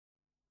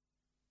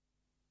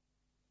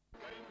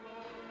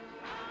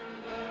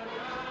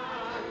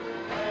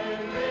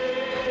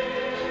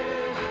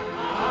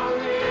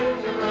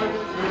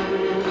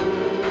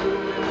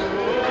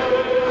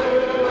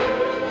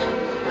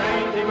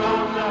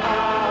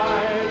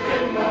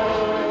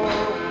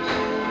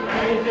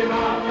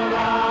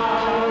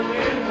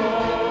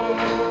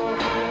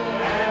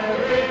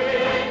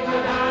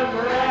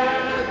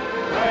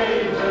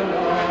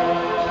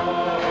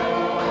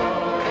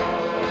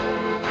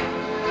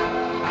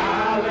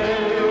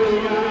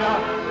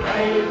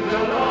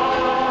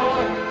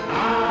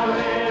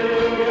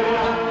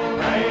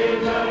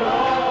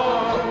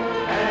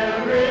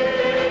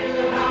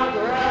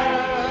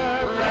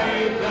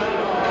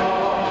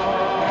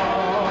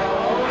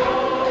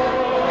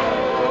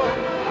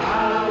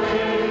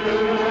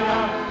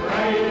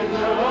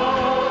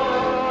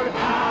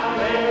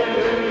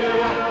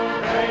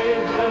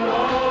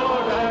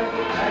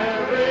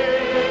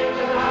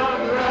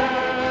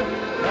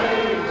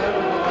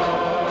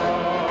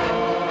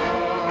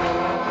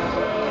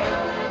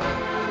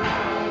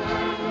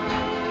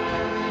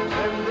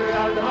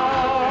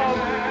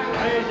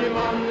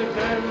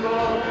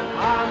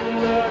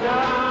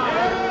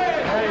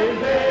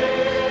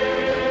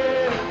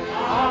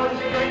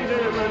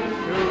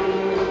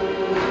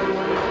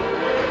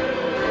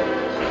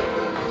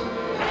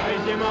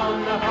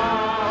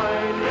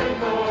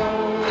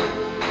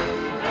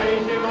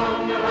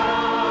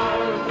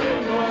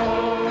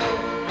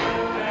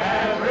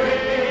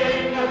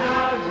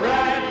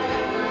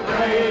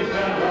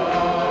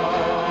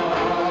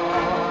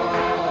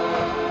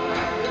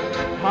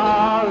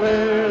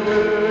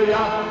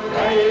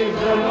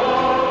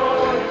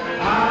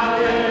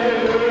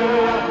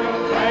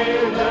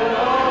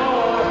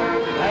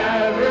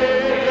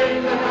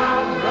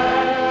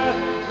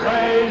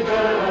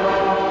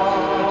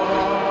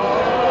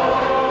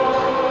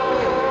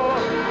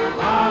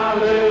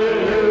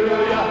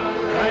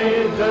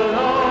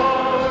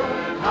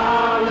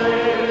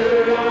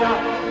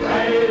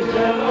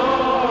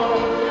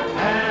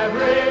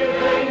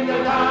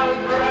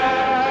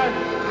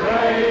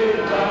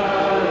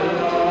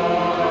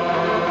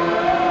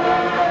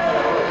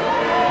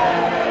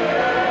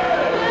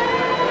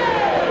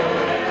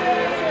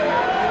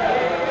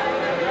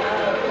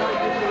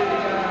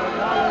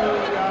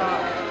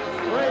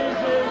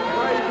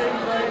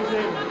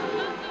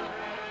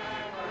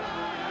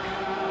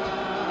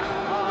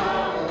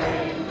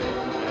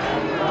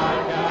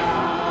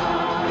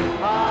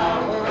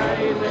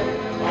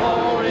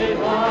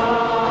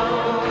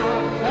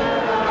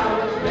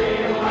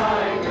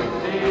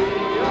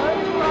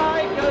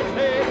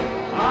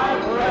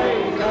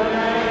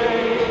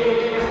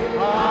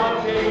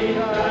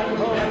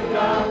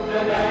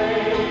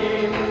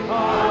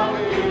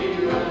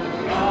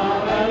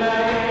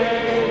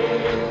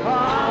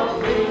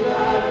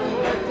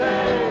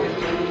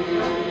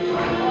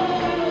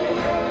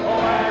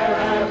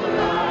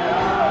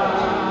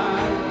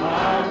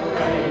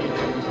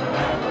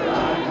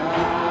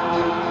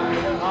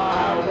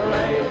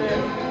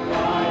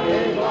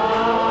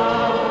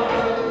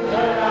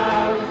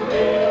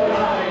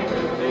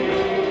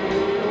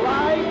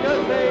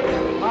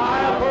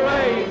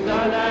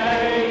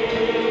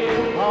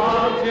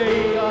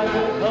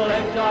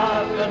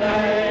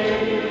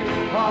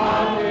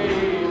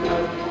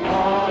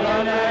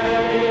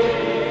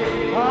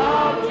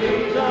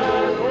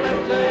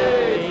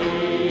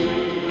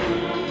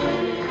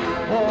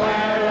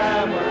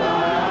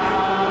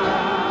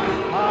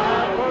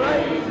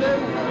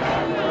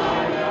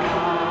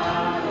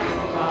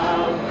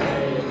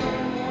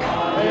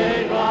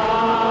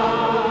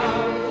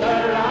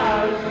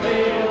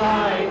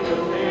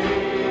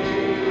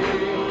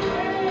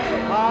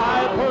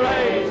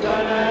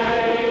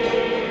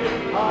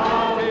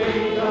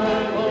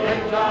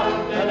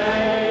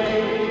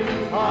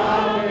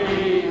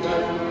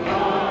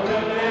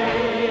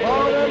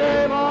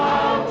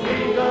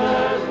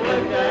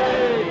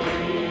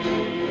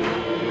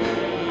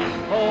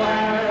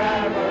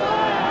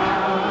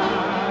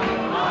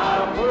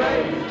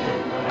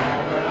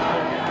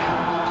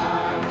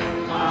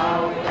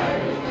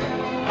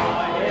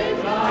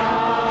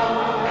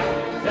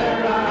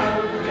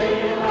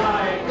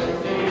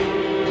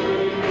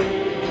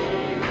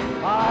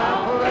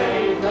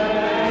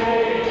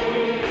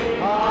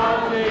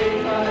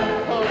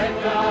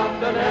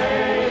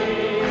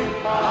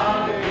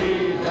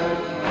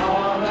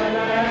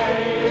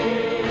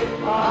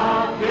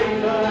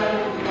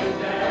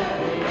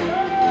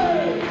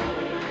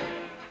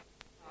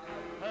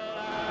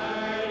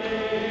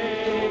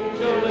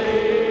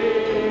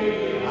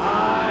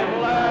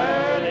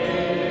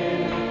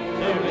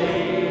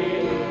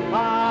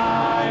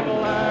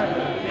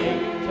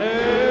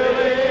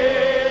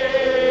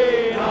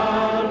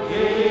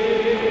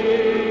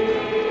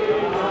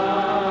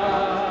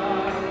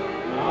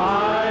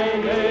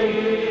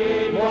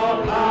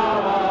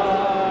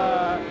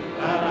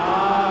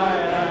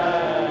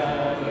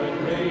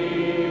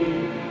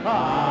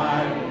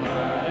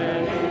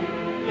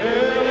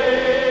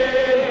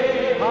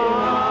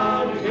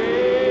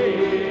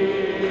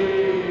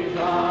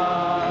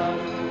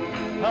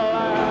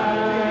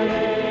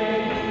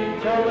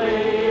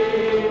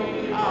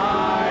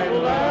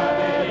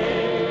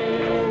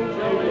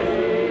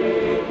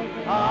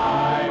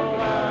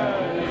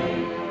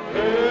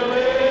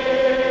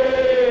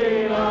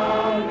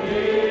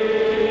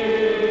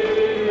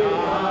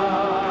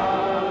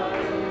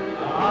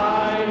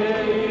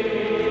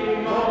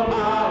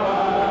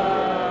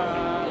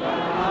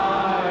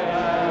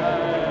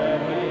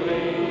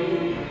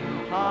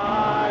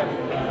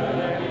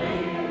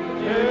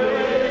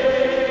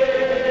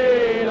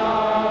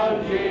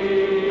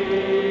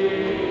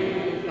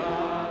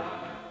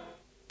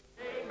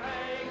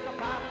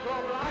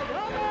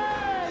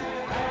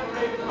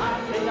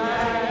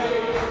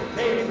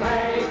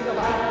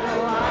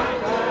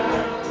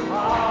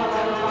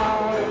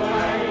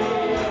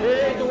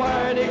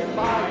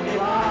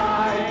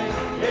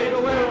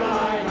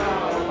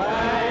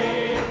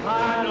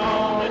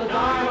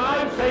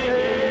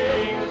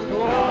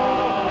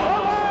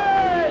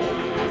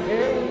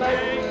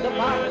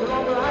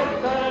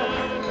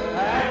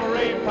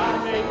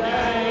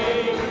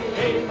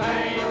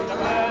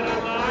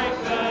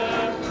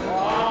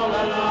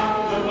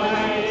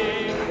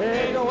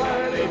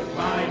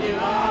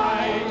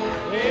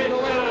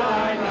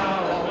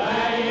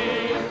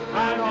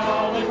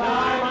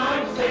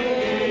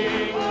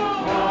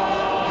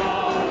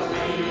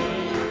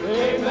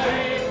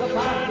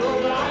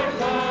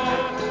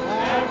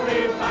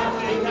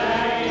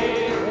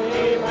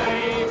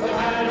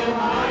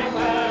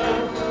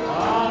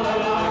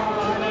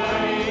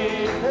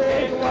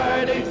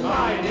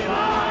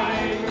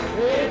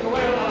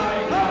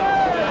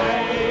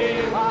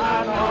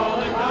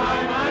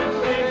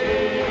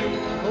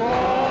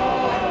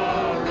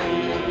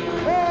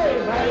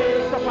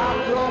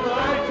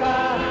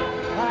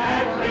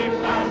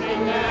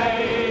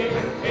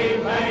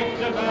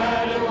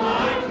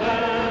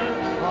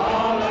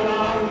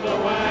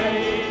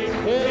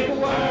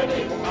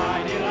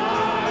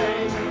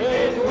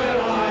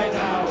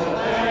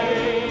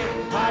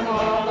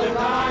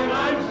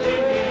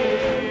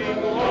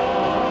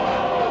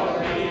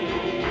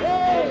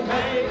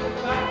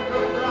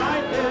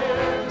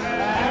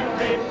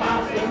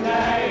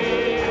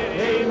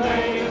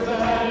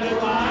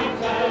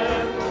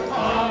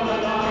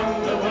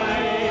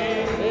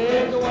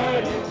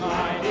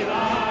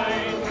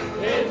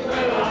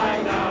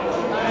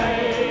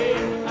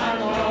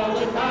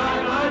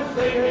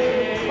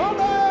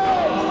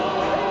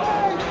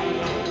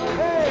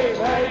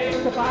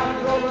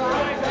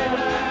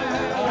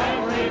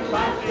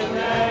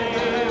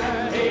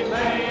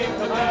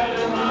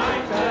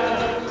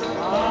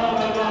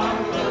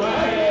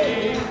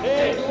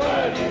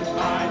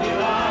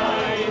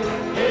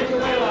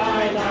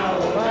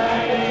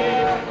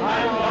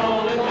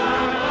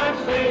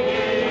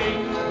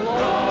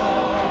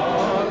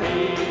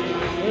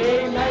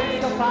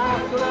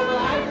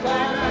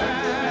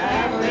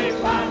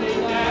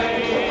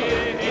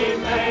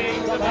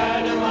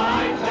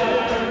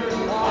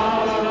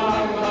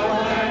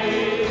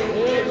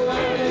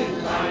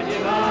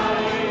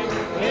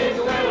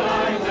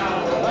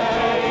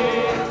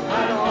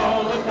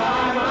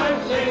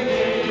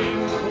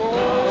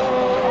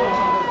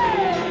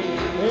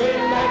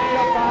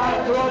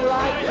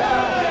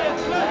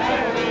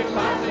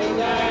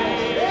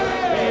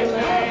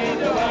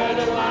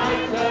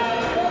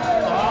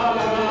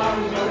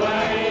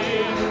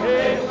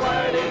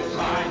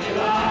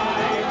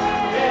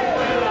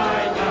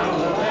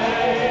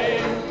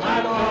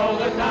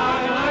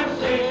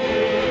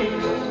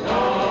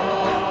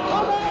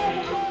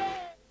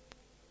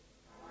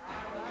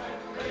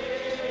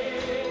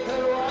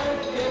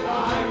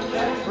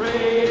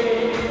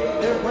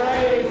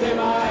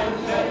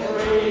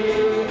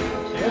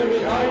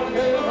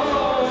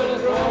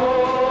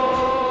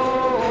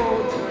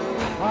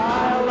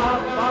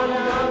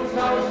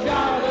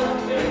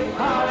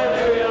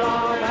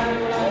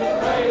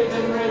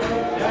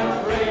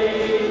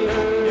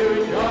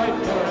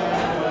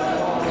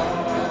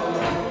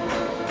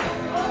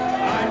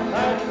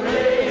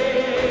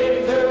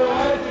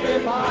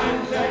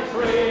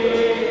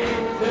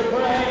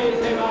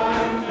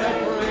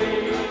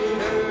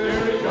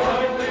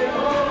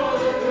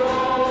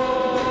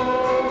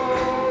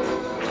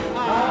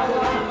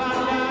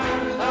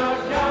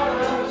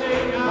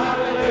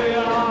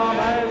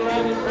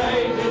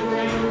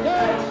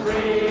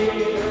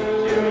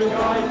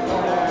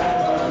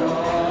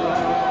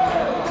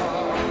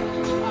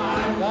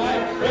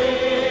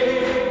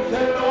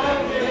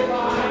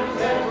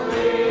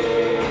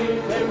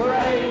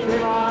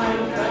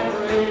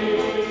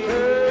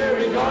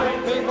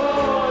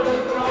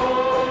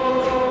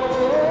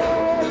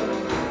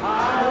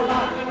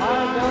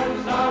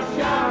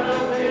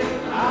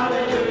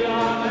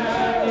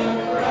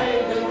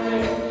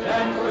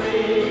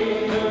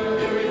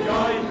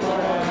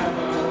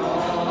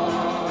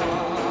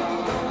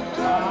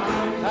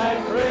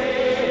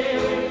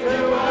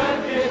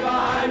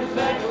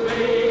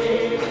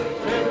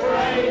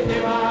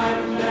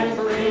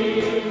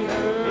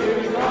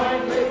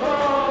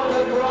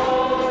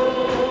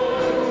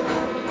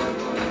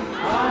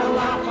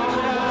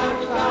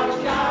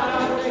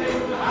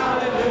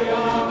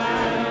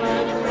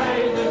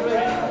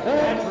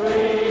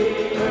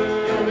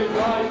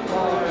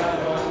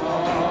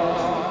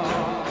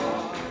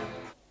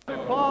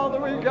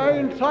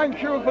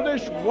Thank you for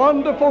this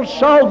wonderful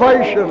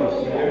salvation,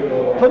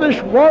 for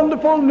this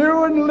wonderful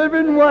new and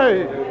living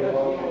way.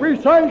 We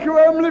thank you,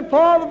 Heavenly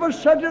Father, for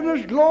setting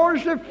us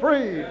gloriously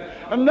free.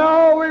 And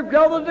now we've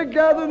gathered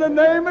together in the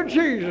name of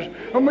Jesus.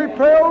 And we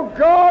pray, oh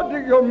God,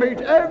 that you'll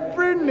meet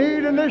every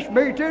need in this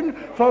meeting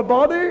for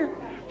body,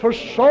 for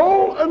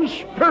soul, and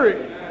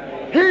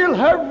spirit. Heal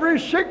every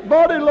sick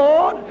body,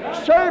 Lord.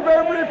 Save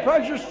every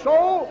precious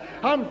soul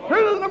and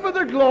fill them with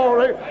the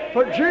glory.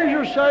 For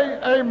Jesus' sake,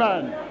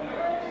 amen.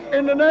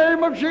 In the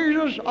name of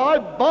Jesus, I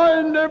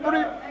bind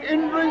every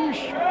hindering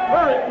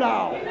spirit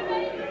now.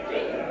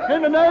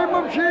 In the name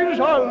of Jesus,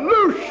 I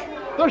loose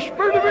the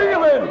spirit of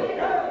healing,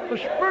 the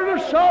spirit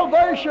of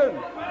salvation,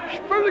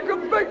 spirit of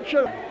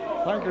conviction.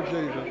 Thank you,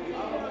 Jesus.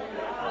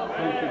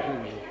 Thank you,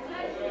 Jesus.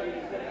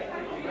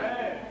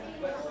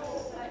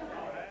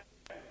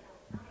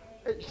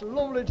 It's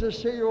lovely to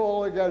see you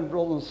all again,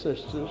 brothers and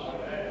sisters.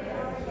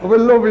 We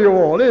love you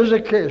all. Here's a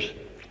kiss.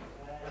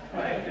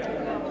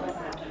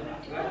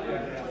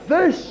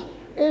 This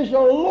is a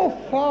love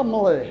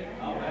family.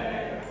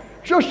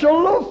 Just a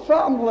love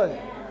family.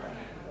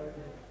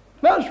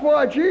 That's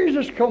why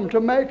Jesus come to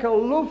make a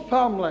love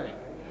family.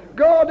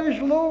 God is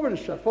love, and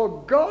so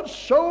for God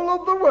so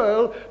loved the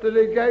world that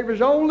he gave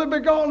his only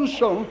begotten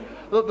Son,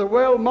 that the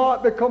world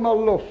might become a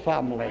love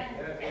family.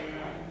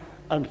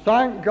 And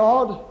thank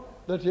God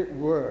that it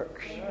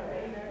works.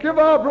 Give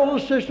our brother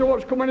and sister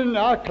what's coming in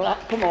now.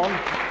 Clap, come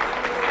on.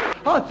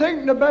 I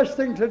think the best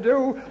thing to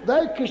do,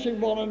 they're kissing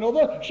one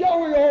another.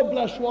 Shall we all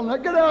bless one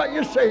another? Get out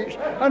your seats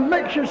and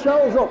mix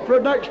yourselves up for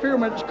the next few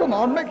minutes. Come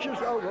on, mix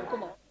yourselves up,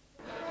 come on.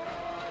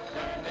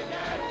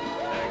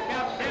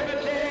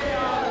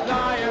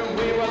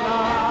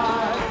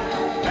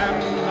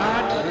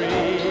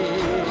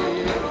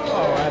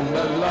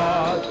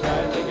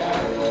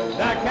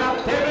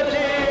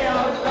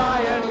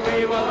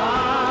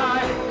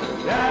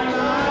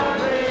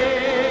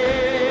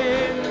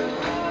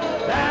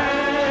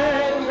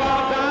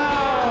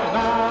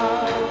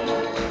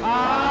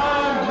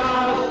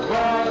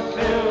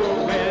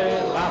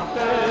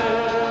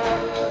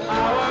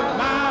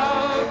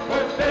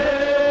 With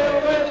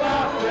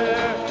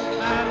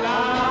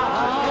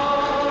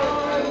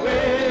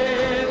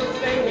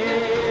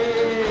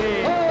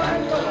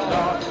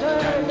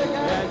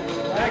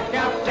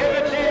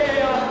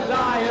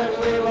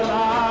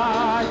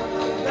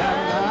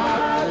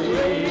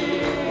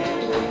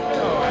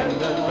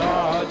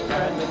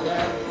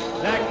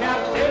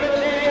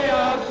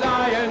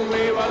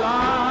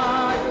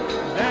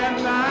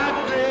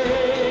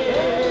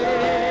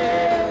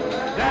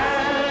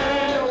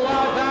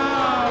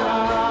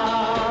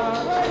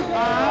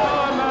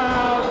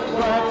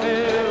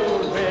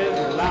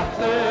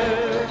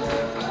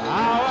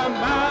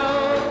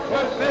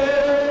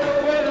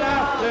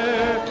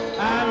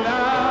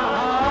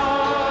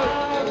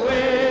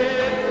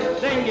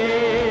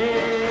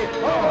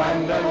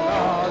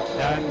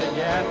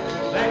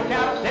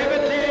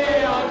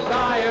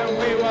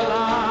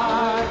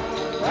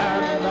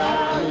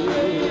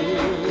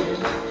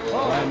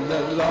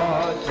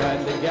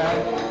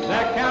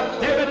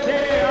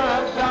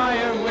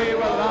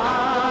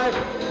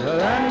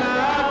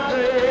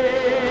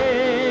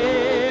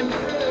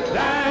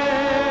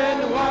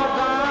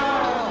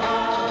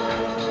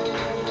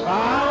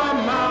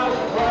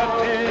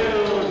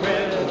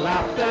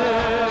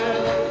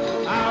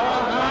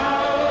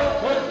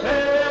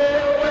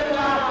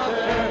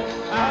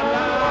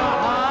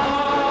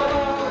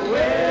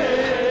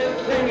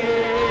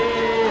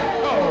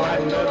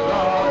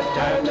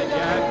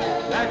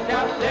Let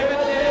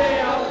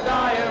captivity of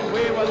Zion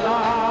we will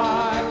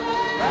lie.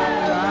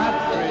 And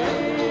that's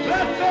free.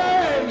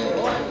 Blessing!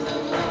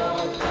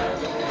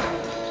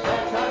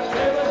 Let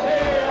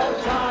captivity of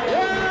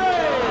Zion.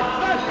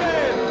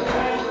 Blessing!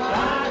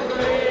 That's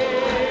free.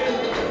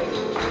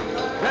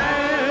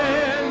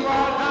 Then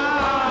what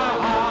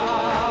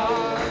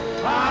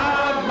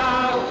our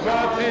mouth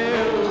were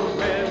filled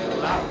with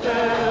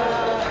laughter.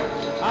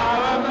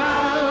 Our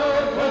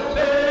mouth was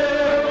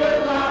filled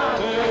with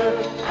laughter.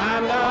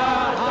 And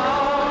our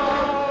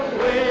heart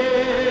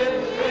with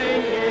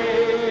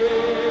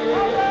singing.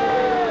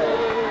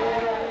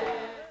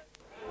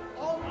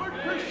 Onward,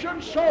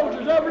 Christian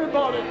soldiers,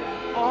 everybody.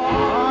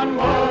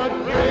 Onward,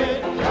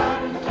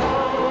 Christian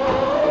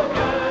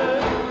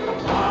soldiers,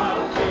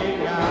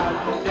 marching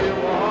out to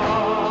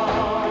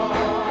war.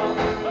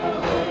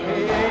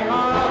 Looking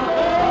on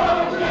the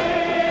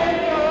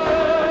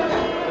Jesus,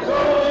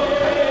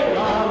 going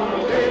on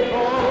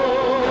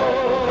before.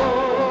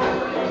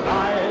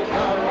 Like a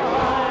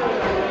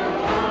lion,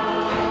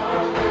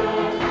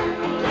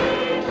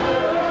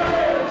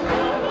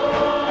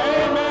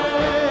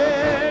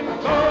 amen.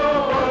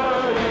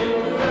 Forward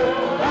into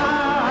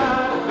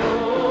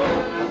battle,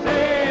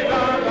 say the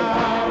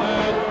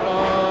ballad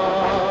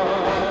flow.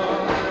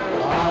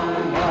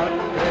 Onward,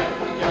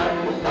 Christian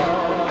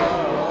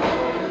soldiers,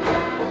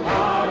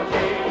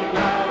 marching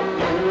out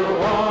to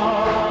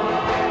war.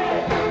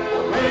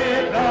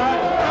 With the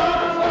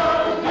cross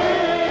of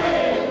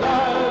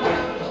Jesus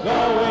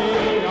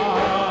going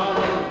on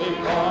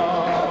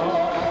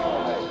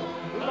before.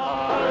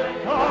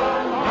 Like a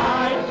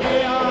mighty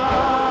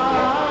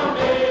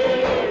army,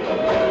 to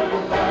the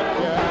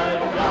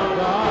church of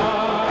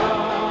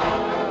God.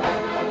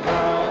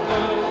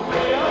 Brothers,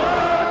 we are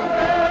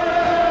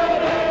ready,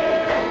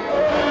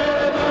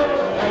 where the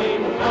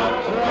flames of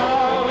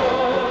trouble.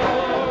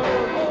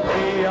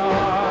 We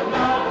are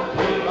not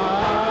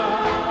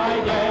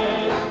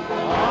divided,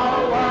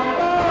 all one body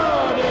live,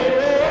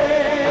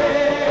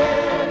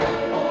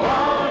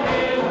 one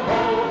in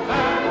hope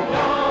and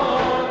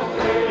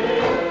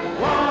doctrine,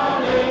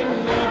 one in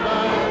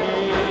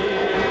liberty.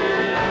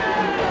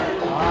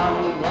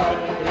 Onward,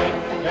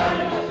 Christian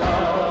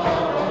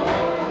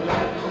soldiers,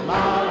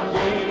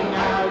 marching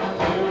out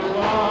to war.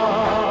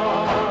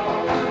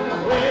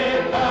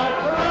 With the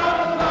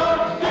cross of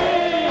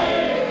Jesus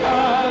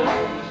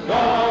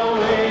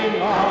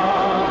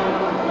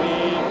going on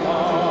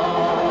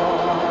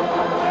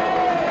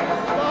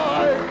before. Like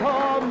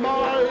a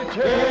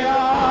mighty The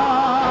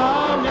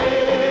army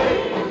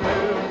to the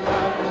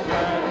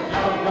church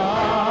of God.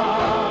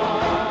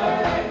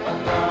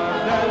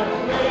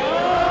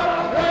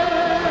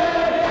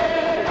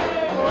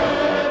 Brothers, we are ready,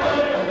 where the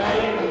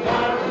flames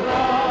are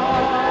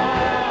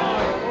bright.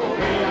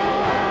 We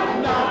are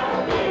not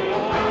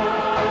divided,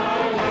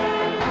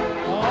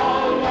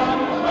 all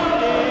one body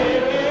live,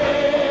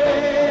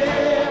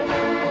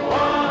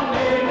 one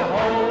in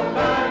hope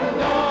and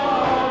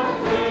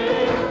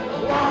doctrine,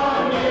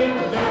 one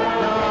in victory. Onward,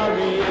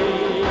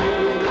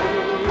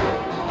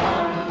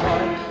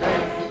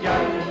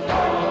 Christian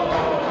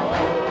soldiers,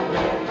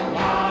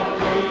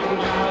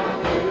 marching out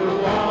to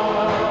war.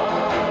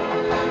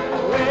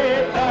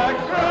 With the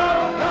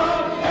cross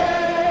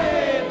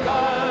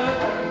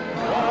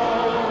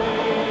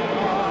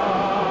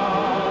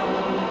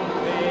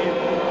of Jesus going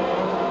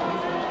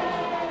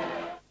on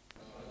before.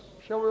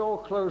 Shall we all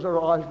close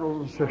our eyes,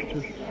 brothers and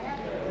sisters?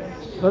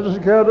 Let us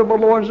gird up the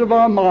loins of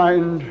our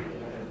mind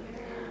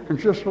and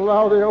just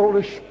allow the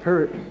Holy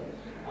Spirit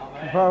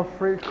to have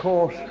free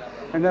course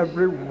in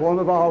every one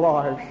of our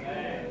lives.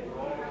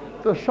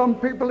 There's some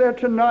people here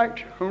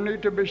tonight who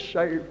need to be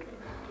saved.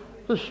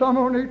 There's some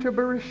who need to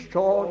be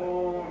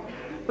restored.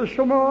 There's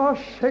some who are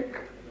sick.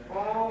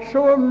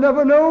 Some have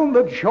never known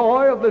the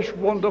joy of this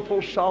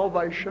wonderful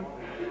salvation.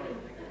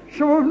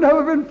 Some have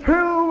never been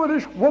filled with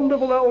this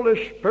wonderful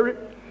Holy Spirit.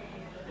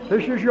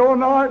 This is your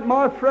night,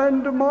 my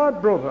friend and my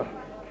brother.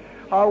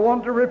 I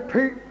want to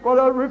repeat what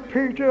I've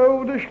repeated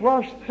over this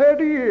last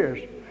 30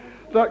 years,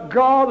 that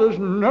God has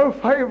no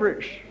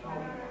favorites.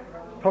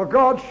 For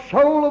God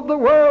so loved the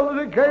world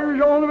that he gave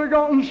his only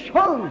begotten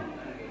Son.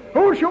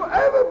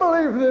 Whosoever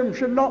believe in him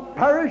should not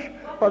perish,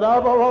 but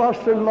have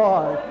everlasting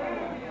life.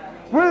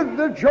 With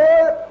the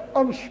joy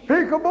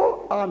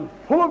unspeakable and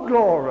full of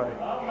glory.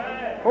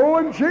 Oh,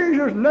 in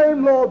Jesus'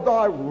 name, Lord,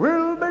 thy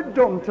will be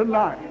done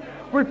tonight.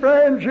 We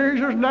pray in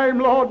Jesus' name,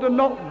 Lord, that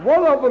not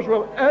one of us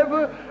will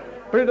ever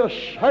be the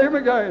same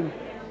again.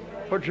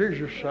 For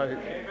Jesus' sake,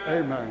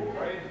 amen.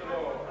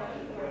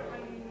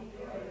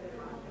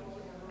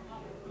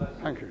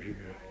 Thank you,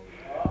 Jesus.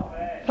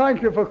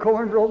 Thank you for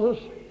coming, brothers.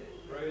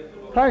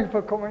 Thank you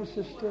for coming,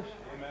 sisters.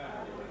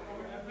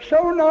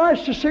 So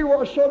nice to see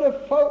what sort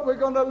of folk we're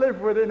going to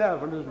live with in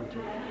heaven, isn't it?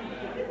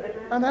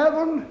 And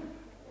heaven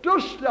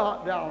does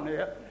start down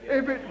here.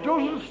 If it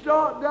doesn't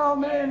start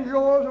down there in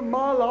yours and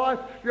my life,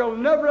 you'll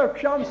never have a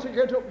chance to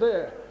get up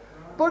there.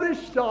 But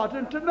it's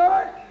starting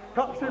tonight,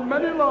 perhaps in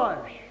many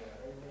lives.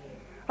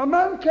 A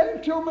man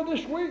came to me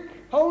this week,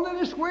 only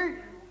this week.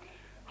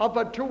 I've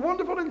had two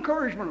wonderful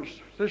encouragements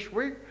this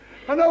week.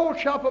 An old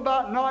chap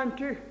about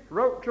 90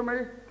 wrote to me,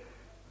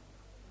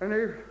 and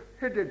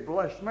he did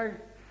bless me.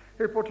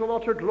 He put a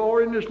lot of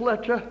glory in his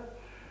letter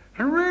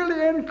and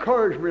really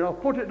encouraged me. I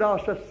put it down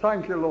and said,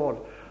 thank you, Lord.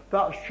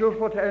 That's just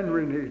what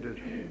Henry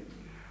needed.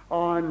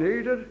 I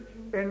needed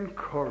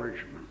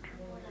encouragement.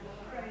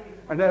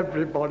 And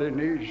everybody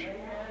needs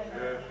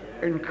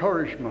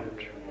encouragement.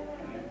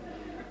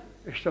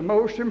 It's the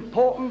most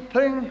important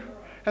thing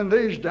in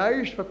these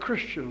days for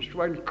Christians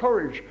to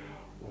encourage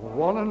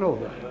one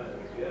another.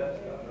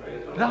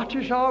 That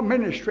is our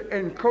ministry,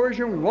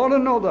 encouraging one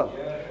another.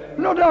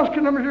 Not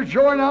asking them to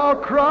join our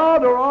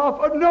crowd or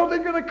our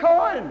nothing of the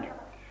kind.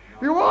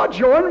 You are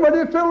joined when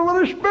you're filled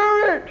with the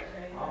Spirit.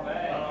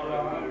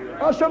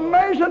 That's the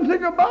amazing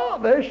thing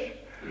about this.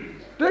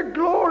 The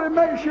glory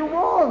makes you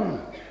one.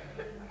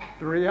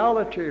 The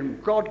reality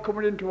of God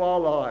coming into our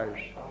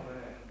lives.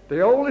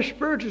 The Holy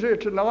Spirit is here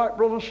tonight,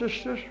 brothers and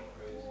sisters.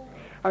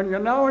 And you're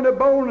now in a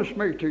bonus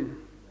meeting.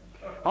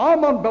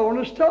 I'm on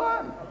bonus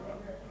time.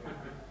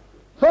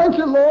 Thank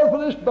you, Lord, for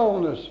this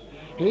bonus.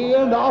 He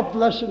is not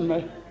blessing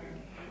me.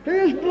 He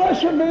is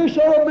blessing me,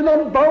 so I've been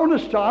on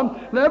bonus time.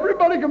 And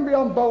everybody can be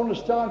on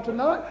bonus time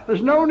tonight.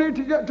 There's no need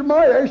to get to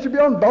my age to be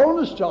on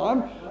bonus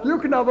time. You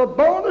can have a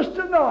bonus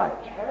tonight.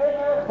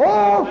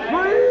 All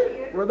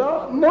free,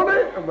 without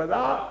money and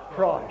without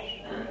price.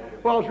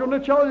 Well, I was going to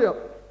tell you,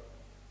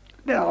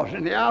 I was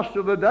in the house the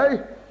other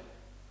day,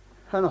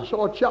 and I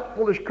saw a chap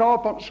pull his car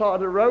up on the side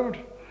of the road,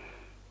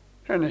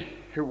 and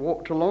he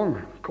walked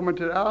along, come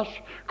into the house,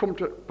 come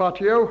to the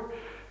patio.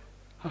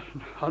 I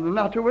had a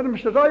natter with him.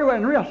 He said, are you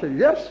Henry? I said,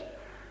 yes.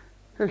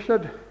 He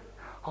said,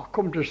 I've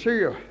come to see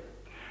you.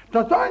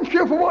 Now, thank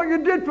you for what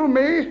you did for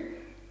me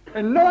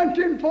in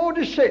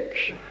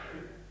 1946.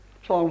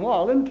 So I'm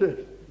wild, isn't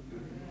it?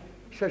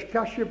 He says,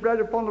 cast your bread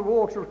upon the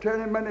water,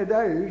 return in many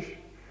days.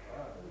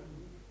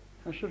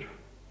 I said,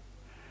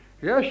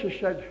 yes. He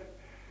said,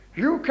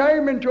 you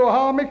came into a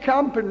army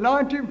camp in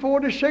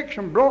 1946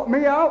 and brought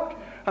me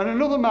out and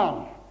another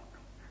man,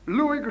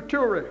 Louis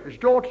Gatturi. His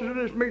daughter's in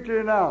this meeting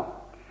here now.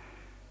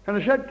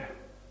 And he said,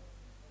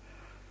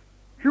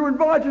 you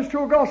invite us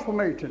to a gospel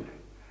meeting.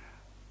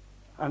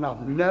 And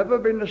I've never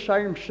been the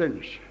same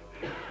since.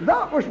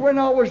 That was when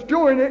I was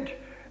doing it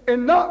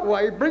in that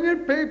way, bringing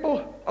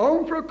people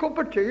home for a cup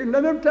of tea and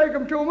then take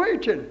them to a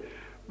meeting.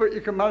 But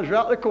you can manage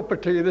without the cup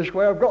of tea this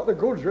way. I've got the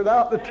goods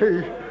without the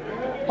tea.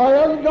 I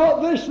haven't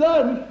got this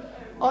then.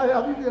 I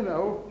haven't,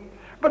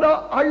 But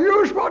I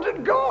use what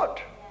I've got.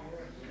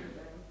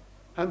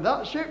 And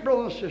that's it,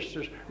 brothers and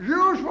sisters.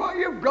 Use what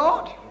you've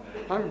got,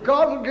 and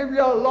God will give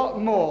you a lot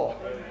more.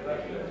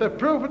 The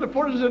proof of the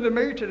pudding's in the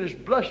meat, and it's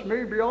blessed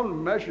me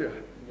beyond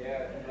measure.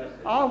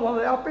 I'm one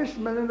of the happiest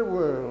men in the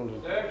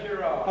world.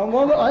 I'm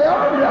one of I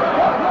am.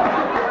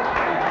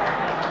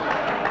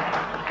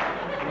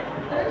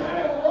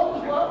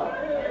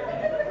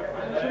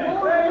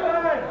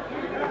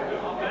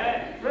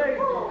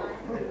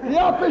 The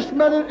happiest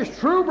men, it's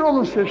true,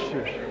 brothers and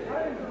sisters.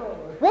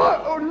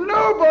 What? Oh,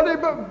 nobody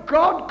but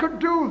God could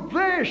do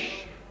this.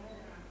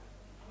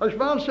 This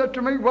man said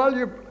to me, well,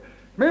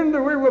 me and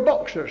Louis were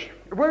boxers.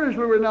 Where is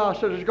Louis now? I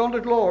said, he's gone to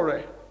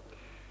glory.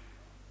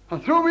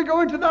 And through me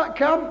going to that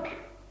camp,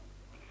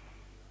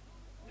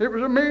 it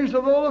was a means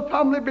of all the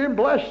family being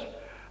blessed.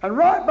 And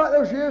right back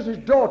those years, his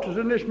daughter's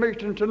in this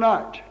meeting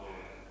tonight.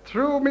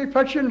 Through me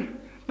fetching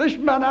this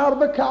man out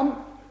of a camp,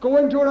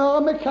 going to an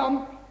army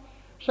camp,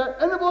 said,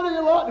 anybody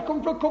you like to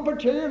come for a cup of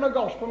tea and a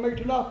gospel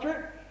meeting after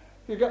it?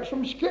 You get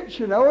some skits,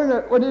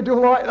 innit? When you do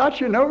like that,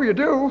 you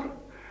do.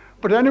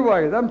 But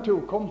anyway, them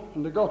two come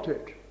and they got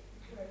it.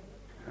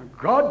 And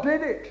God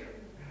did it.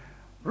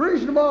 The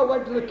reason why I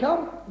went to the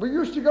camp, we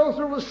used to go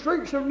through the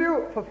streets of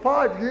Newark for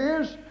 5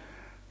 years,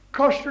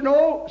 costing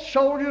all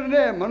soldiers and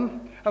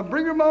airmen, and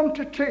bring them home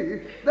to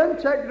tea, then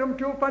take them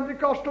to a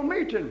Pentecostal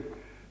meeting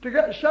to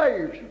get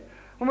saved.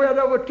 And we had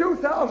over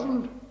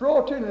 2,000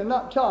 brought in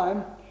that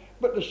time,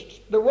 but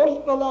there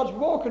wasn't the lads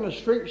walking the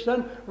streets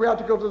then. We had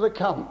to go to the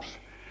camps.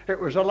 It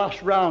was the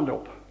last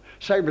roundup.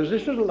 Same as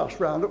this is the last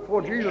roundup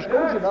before Jesus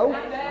comes,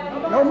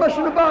 No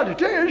messing about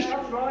it is.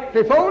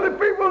 If only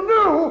people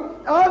knew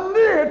how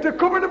near to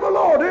coming of the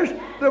Lord is,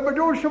 they'll be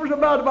doing something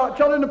about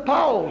telling the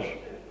pals.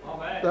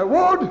 They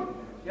would.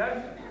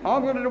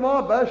 I'm going to do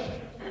my best.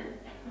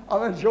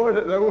 I've enjoyed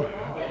it though.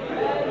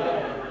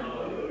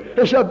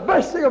 It's the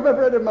best thing I've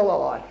ever had in my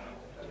life.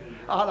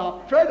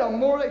 And Fred, I'm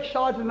more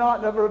excited than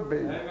I've ever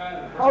been.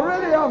 I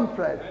really am,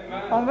 Fred.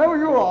 I know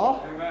you are.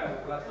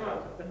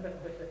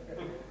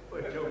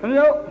 And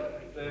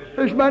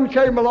this man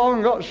came along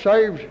and got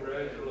saved.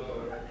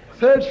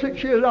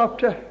 36 years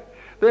after,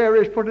 there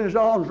he is putting his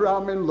arms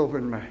around me and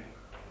loving me.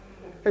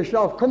 He said,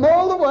 I've come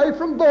all the way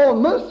from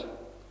Bournemouth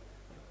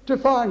to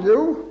find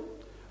you.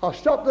 I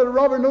stopped at a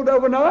Robin Hood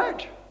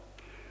overnight.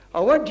 I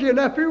went to your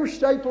nephew,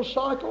 Staples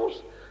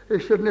Cycles. He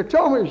said, and he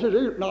told me, he said,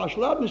 he's a nice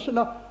lad. And he said,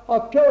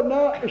 I've told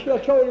now, he said, I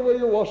told you where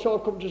you were, so I'll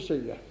come to see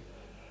you.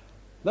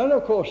 Then,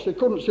 of course, they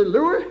couldn't see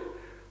Louis,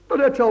 but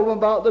they told him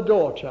about the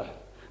daughter.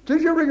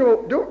 Did you ring him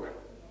up, Duke?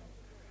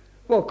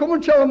 Well, come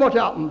and tell them what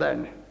happened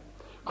then.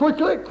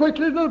 Quickly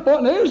to the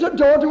point. And here's the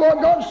daughter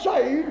who got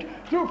saved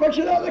through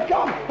fetching out the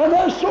camp. And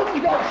her sons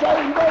got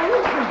saved very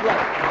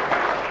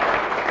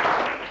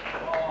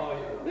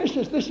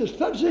recently. This is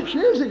 36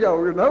 years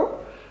ago, you know.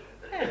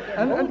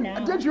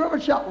 And did you have a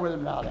chat with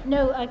him now?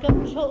 No, I got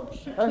to talk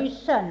to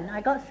his son. I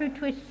got through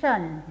to his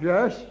son.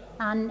 Yes.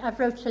 And I've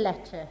wrote a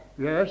letter.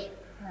 Yes.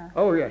 Yeah.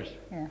 Oh, yes.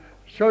 Yeah.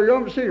 So you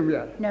haven't seen him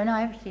yet? No,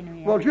 I haven't seen him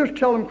yet. Well, just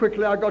tell him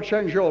quickly I got to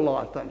change your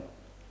life then.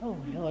 Oh,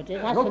 Lord.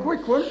 That's Not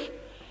quick one.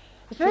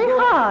 It's very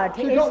hard.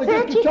 It's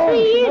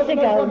 33 years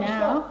ago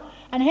now.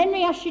 And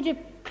Henry asked you to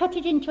cut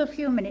it into a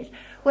few minutes.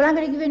 Well, I'm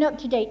going to give you an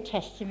up-to-date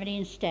testimony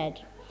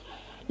instead.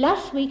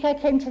 Last week I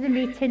came to the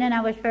meeting and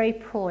I was very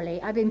poorly.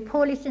 I've been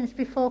poorly since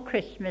before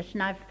Christmas,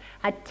 and I've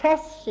had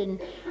tests and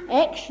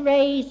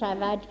x-rays, I've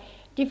had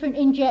different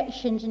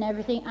injections and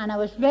everything, and I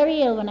was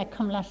very ill when I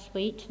come last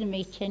week to the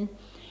meeting.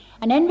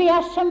 And Henry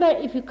asked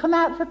somebody if you come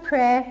out for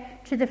prayer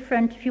to the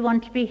front if you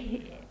want to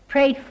be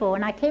prayed for,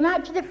 and I came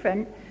out to the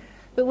front,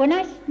 but when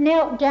I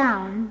knelt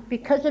down,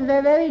 because of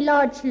a very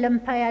large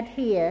lump I had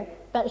here,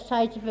 about the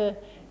size of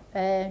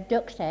a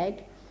duck's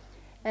egg,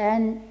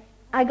 and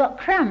I got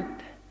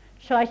cramp.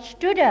 So I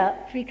stood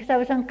up because I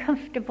was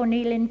uncomfortable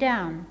kneeling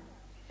down.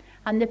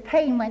 And the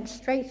pain went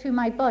straight through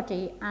my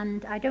body,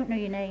 and I don't know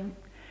your name.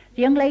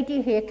 The young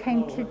lady here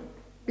came to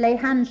lay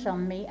hands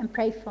on me and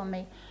pray for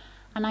me.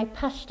 And I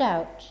passed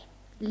out,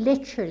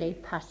 literally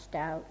passed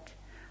out.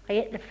 I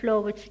hit the floor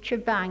with such a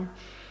bang.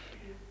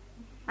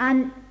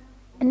 And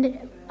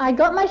I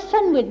got my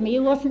son with me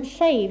who wasn't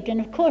saved. And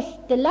of course,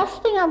 the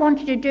last thing I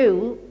wanted to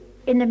do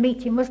in the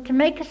meeting was to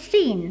make a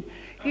scene.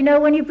 You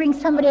know, when you bring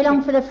somebody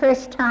along for the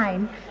first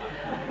time.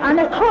 And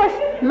of course,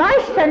 my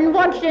son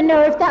wanted to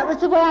know if that was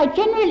the way I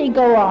generally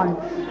go on,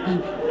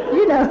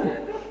 you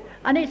know.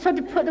 And it sort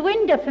of put the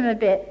wind up him a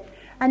bit.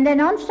 And then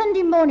on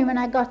Sunday morning when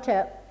I got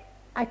up,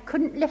 I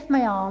couldn't lift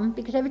my arm,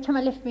 because every time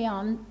I lift my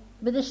arm,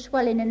 with the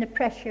swelling and the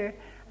pressure,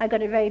 I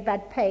got a very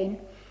bad pain.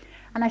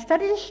 And I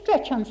started to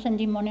stretch on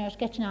Sunday morning. I was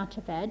getting out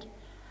of bed.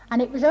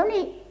 And it was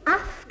only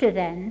after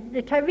then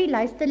that I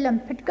realised the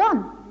lump had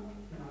gone.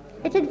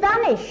 It had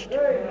vanished.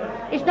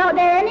 It's not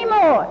there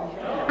anymore.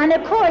 And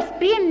of course,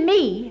 being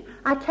me,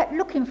 I kept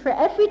looking for it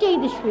every day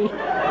this week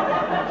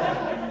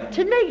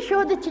to make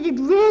sure that it had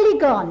really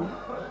gone.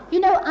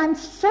 You know, I'm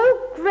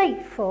so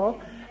grateful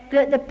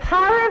that the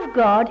power of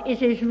God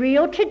is as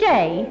real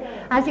today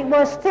as it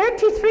was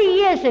 33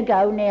 years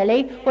ago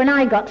nearly when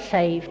I got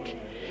saved.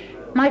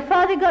 My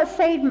father got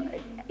saved.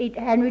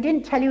 Henry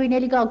didn't tell you he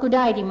nearly got a good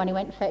hiding when he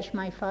went to fetch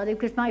my father,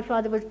 because my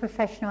father was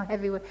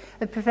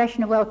a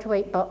professional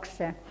welterweight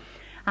boxer.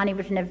 And he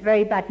was in a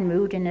very bad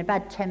mood and a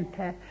bad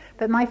temper.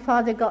 But my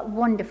father got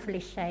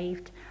wonderfully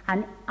saved.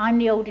 And I'm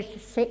the oldest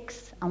of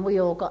 6, and we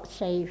all got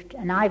saved.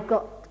 And I've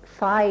got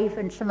 5,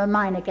 and some of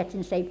mine are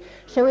getting saved.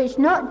 So it's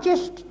not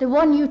just the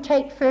one you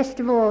take first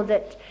of all,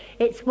 that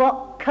it's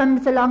what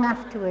comes along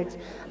afterwards.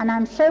 And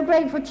I'm so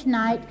grateful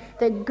tonight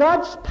that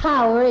God's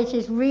power is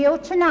as real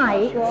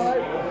tonight.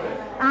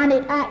 And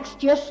it acts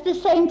just the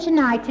same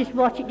tonight as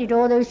what it did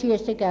all those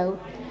years ago.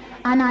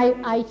 And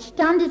I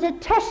stand as a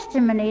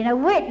testimony and a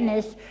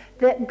witness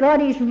that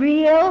God is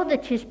real,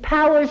 that his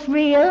power is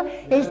real,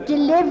 his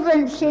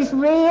deliverance is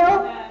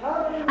real,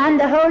 and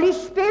the Holy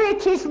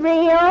Spirit is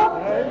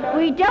real.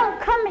 We don't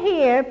come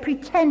here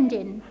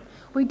pretending.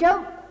 We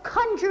don't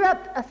conjure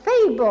up a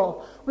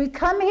fable. We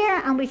come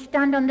here and we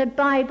stand on the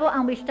Bible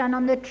and we stand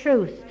on the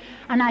truth.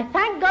 And I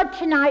thank God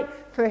tonight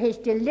for his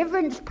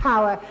deliverance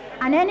power.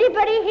 And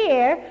anybody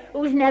here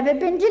who's never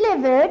been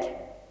delivered,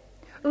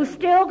 who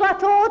still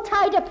got all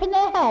tied up in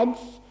their heads,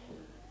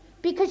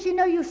 because you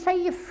know you say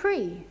you're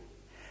free,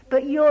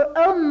 but your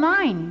own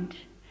mind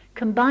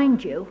can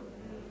bind you.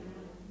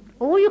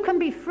 Or you can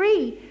be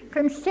free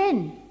from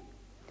sin.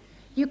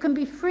 You can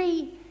be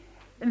free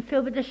and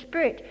filled with the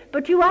Spirit,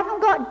 but you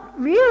haven't got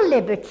real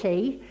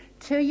liberty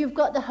till you've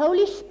got the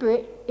Holy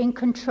Spirit in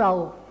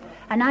control.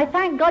 And I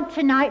thank God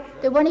tonight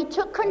that when he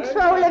took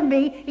control of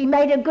me, he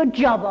made a good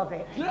job of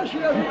it. Yes,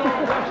 yes.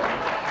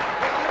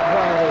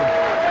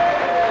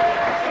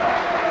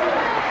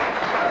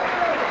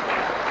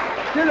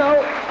 You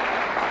know,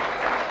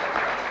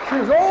 she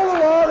was all the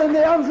while in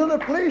the hands of the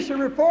police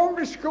and reformed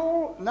the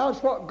school, and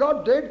that's what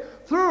God did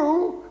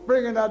through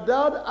bringing her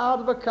dad out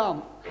of a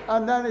camp.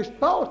 And then his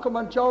pal come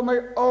and told me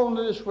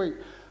only this week.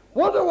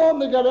 What I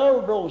want to get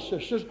over, brothers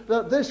and sisters,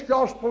 that this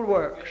gospel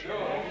works.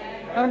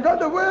 And God,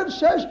 the word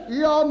says,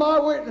 ye are my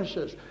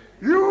witnesses.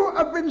 You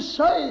have been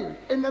saved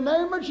in the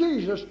name of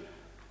Jesus.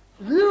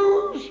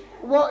 Use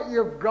what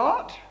you've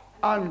got,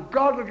 and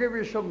God will give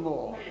you some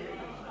more.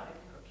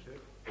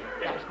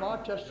 That's my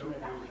testimony.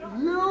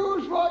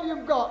 Use what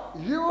you've got.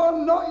 You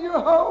are not your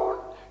own.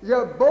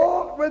 You're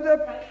bought with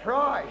a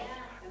price,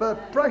 the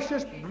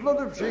precious blood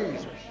of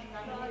Jesus.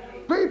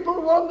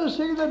 People want to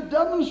see the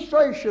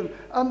demonstration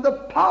and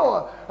the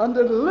power and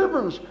the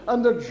deliverance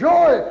and the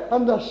joy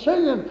and the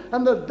singing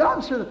and the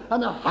dancing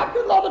and a happy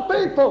lot of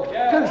people.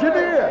 Can you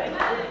hear?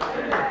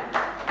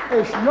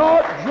 It's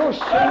not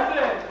just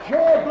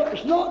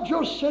it's not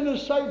just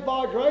sinners saved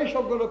by grace.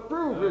 I'm going to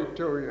prove it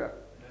to you.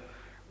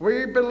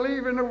 We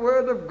believe in the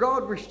Word of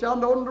God. We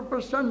stand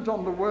 100%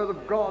 on the Word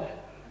of God.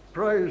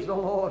 Praise the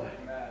Lord.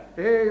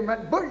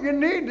 Amen. But you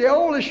need the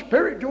Holy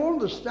Spirit to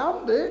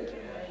understand it.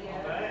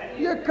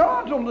 You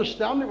can't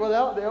understand it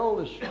without the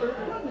Holy Spirit,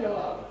 can you,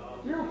 lad?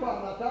 You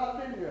found that out,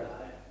 didn't you?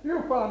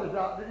 You found it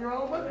out, didn't you,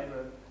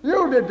 Albert?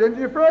 You did, didn't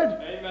you,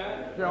 Fred?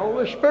 Amen. The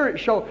Holy Spirit.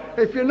 So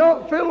if you're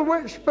not filled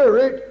with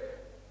Spirit,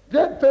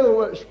 get filled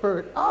with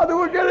Spirit. How do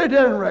we get it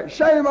in, Rick?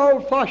 Same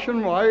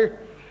old-fashioned way.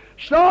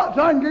 Start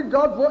thanking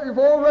God for what you've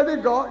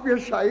already got. You're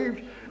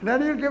saved. And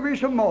then He'll give you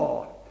some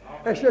more.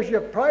 It says you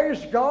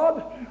praise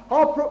God,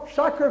 offer up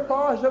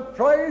sacrifice of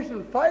praise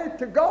and faith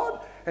to God,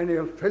 and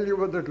He'll fill you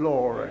with the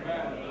glory.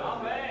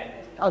 Amen.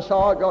 That's how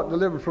I got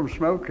delivered from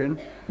smoking.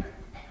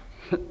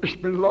 It's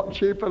been a lot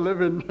cheaper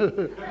living.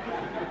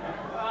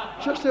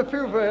 Just a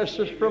few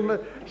verses from the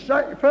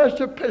first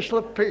epistle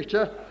of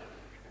Peter.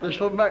 This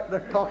will make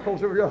the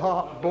cockles of your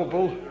heart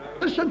bubble.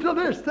 Listen to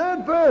this,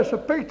 third verse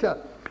of Peter.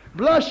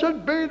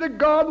 Blessed be the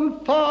God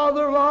and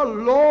Father of our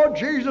Lord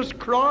Jesus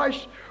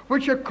Christ,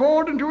 which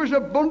according to His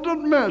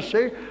abundant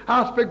mercy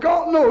hath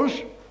begotten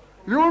us,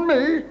 you and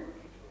me,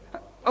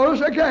 us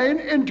again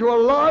into a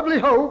lively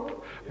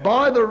hope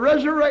by the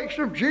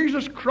resurrection of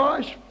Jesus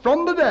Christ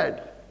from the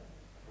dead,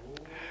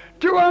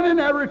 to an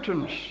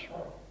inheritance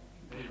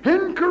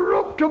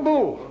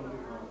incorruptible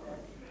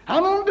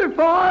and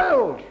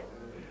undefiled,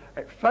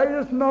 it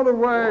fadeth not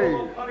away,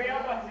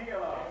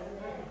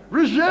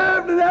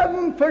 reserved in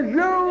heaven for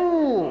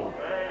you,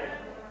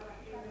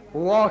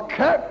 who are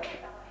kept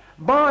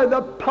by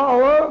the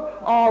power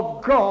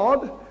of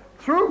God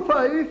through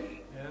faith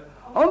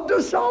unto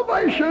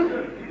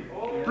salvation,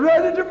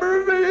 ready to be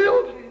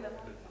revealed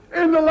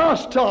in the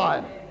last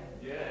time.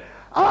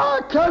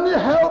 How can you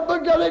help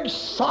but get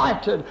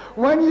excited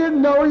when you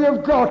know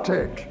you've got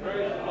it?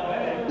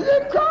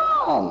 You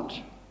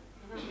can't.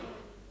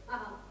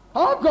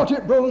 I've got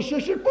it, brothers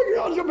and sisters. Put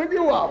your hands up if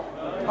you have.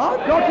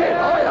 I've got it.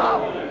 I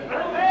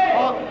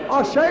have.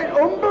 I say it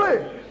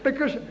humbly,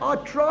 because I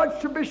tried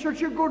to be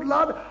such a good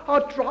lad. I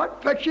tried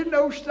fetching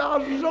those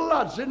thousands of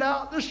lads in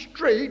out the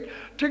street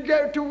to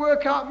get to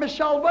work out my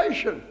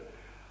salvation.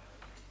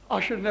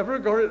 I should never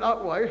have got it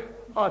that way.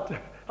 I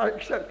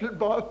accepted it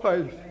by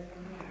faith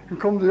and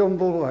come the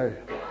humble way.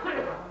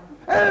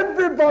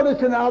 Everybody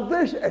can have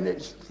this, and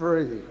it's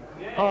free.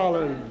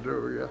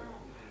 Hallelujah.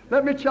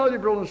 Let me tell you,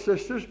 brothers and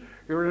sisters,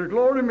 you're in a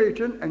glory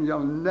meeting and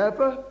you'll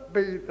never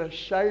be the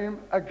same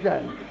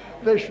again.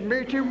 This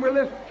meeting will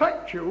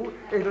affect you.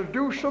 It'll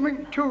do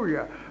something to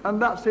you.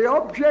 And that's the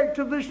object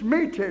of this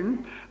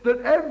meeting, that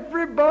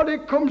everybody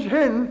comes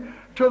in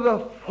to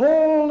the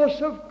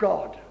fullness of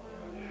God.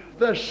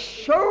 There's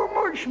so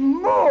much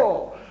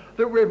more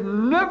that we've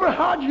never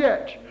had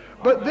yet.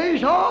 But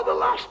these are the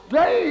last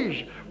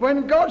days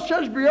when God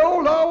says,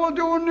 behold, I will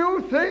do a new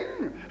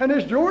thing. And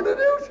He's doing a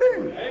new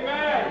thing.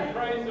 Amen.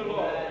 Praise the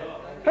Lord.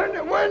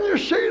 And when you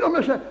see them,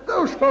 they say,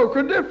 those folk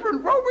are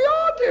different. Well, we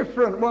are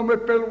different when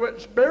we're filled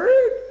with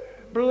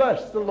Spirit.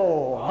 Bless the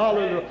Lord.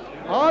 Hallelujah.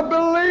 I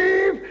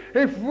believe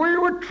if we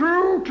were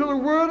true to the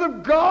Word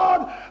of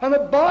God and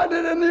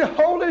abided in the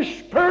Holy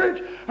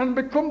Spirit and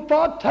become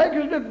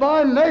partakers of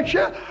divine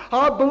nature,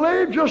 I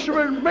believe just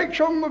to make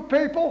some of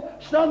people,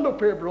 stand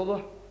up here,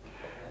 brother,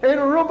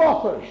 it'll rub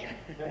off us.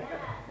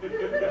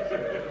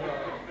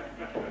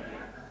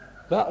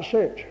 That's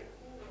it.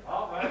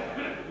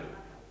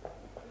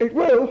 It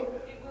will.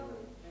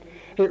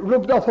 It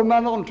rubbed off a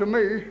man onto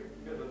me.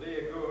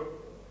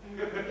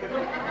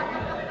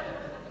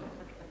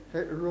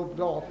 It rubbed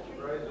off.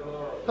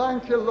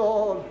 Thank you,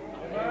 Lord.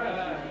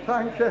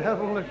 Thank you,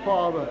 Heavenly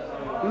Father.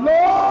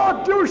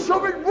 Lord, do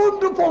something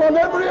wonderful on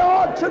every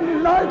heart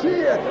tonight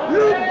here.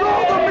 You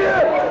brought them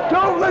here.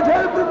 Don't let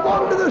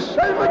everyone be the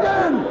same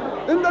again.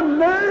 In the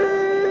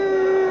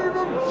name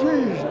of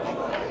Jesus.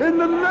 In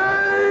the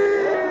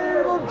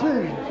name of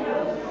Jesus.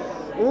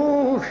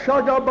 Oh,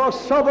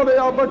 Shagabasabari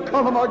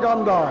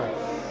Abakanamagandai.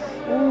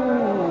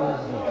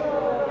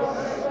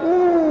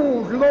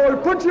 Oh, glory.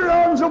 Put your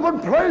hands up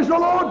and praise the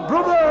Lord,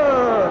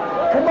 brother.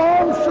 Come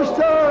on,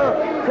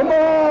 sister. Come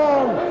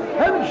on.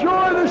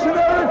 Enjoy this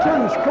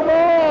inheritance. Come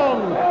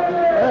on.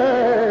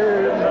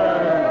 Amen.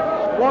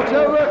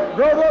 Whatever,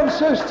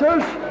 brothers and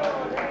sisters,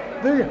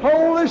 the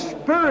Holy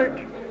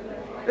Spirit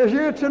is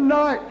here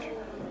tonight.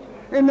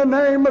 In the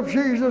name of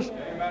Jesus,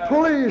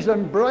 please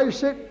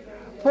embrace it.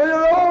 For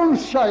your own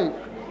sake,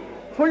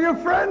 for your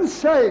friend's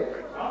sake,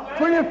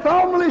 for your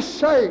family's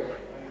sake,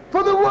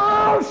 for the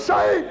world's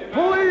sake,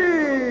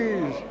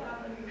 please.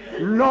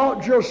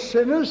 Not just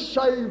sinners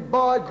saved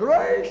by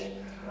grace,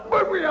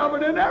 but we have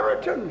an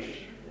inheritance.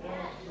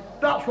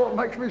 That's what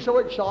makes me so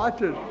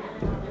excited.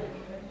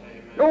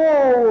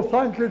 Oh,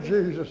 thank you,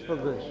 Jesus, for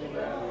this.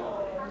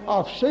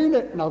 I've seen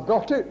it and I've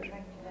got it.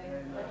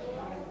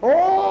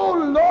 Oh,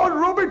 Lord,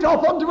 rub it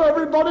off onto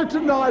everybody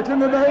tonight in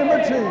the name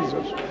of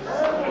Jesus.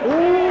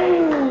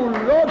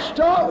 Oh, Lord,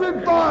 start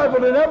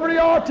revival in every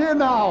heart here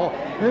now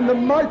in the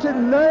mighty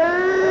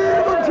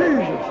name of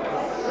Jesus.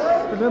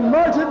 the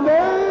mighty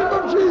name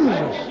of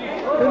Jesus.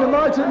 In the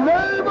mighty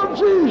name of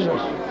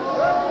Jesus.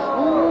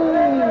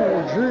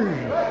 Oh,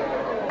 Jesus.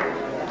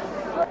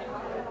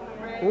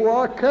 Who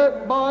are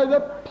kept by the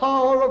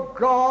power of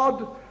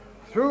God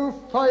through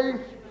faith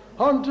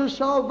unto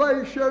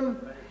salvation,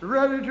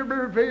 ready to be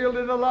revealed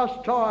in the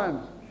last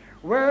time,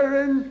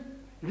 wherein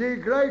ye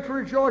great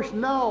rejoice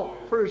now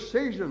for a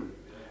season,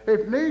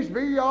 if needs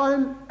be, ye are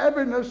in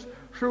heaviness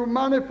through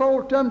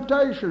manifold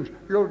temptations.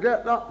 You'll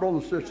get that, brother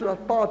and sister. That's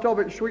part of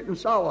it, sweet and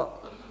sour.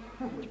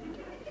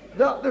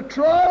 That the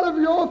trial of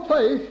your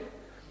faith,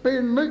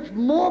 being much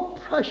more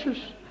precious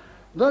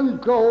than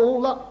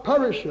gold that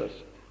perisheth,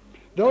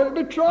 though it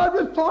be tried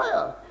with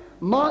fire,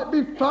 might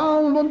be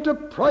found unto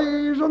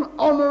praise and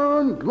honor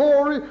and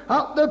glory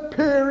at the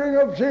appearing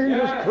of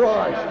Jesus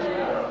Christ,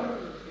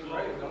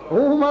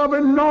 whom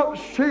having not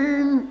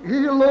seen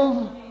ye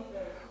love.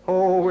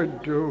 Oh, we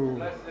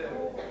do.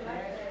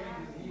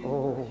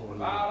 Oh,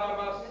 Lord.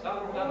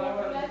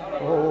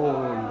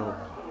 Oh,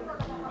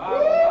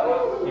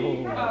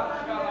 Lord.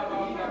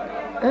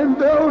 And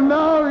though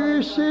now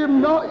ye seem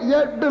not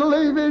yet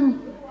believing,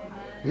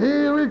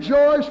 ye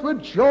rejoice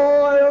with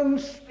joy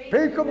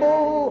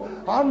unspeakable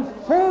and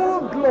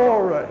full of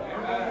glory.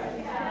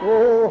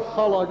 Oh,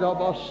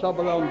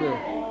 halagabasabrande.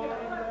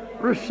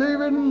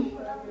 Receiving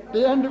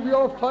the end of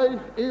your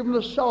faith, even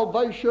the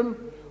salvation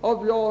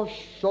of your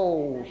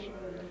souls.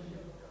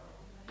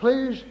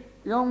 Please,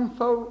 young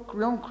folk,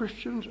 young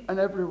Christians, and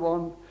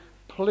everyone,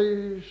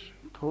 please,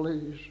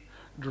 please,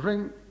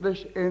 drink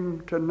this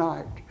in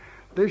tonight.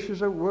 This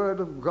is a word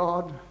of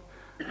God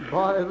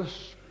by the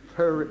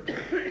Spirit.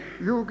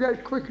 You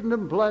get quickened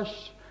and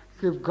blessed.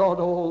 Give God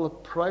all the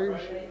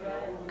praise.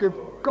 Give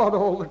God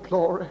all the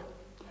glory.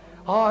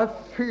 I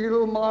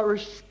feel my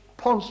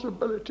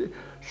responsibility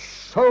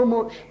so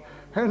much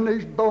in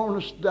these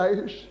bonus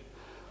days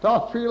that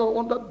I feel I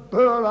want to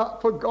burn out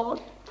for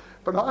God.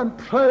 But I'm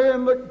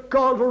praying that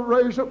God will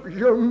raise up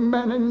young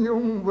men and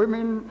young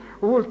women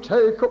who will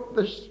take up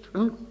this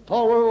and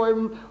follow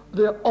Him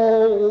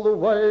all the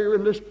way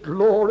in this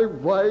glory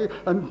way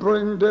and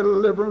bring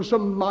deliverance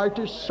and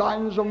mighty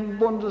signs and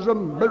wonders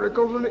and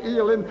miracles and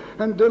healing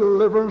and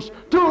deliverance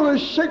to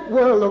this sick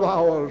world of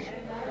ours.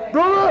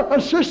 Brother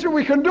and sister,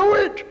 we can do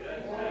it.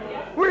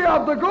 We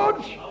have the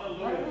goods.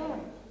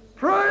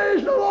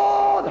 Praise the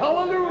Lord.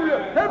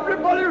 Hallelujah.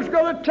 Everybody who's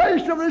got a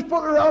taste of this,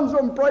 put their hands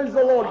on. Praise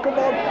the Lord. Come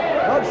on.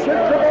 That's it.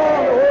 Come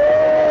on.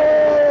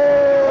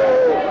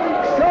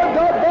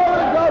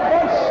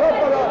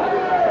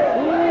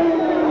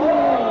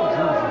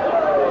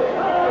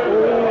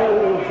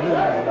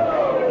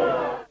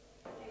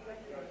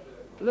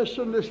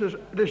 Listen, this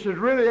is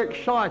really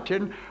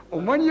exciting.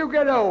 And when you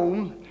get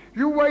home,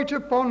 you wait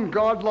upon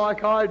God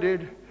like I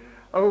did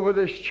over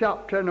this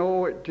chapter, and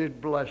oh, it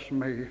did bless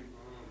me.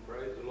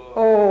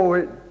 Oh,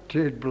 it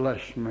did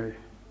bless me.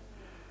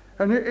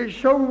 And it's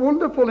so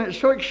wonderful and it's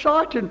so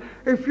exciting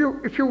if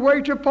you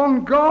wait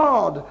upon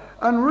God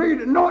and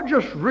read it, not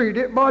just read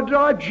it, but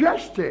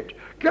digest it.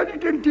 Get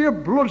it into your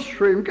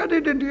bloodstream, get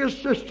it into your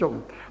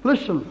system.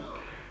 Listen,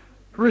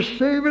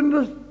 receiving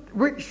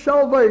which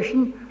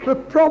salvation the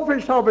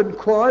prophets have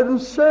inquired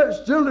and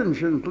searched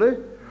diligently,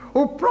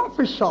 who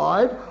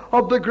prophesied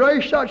of the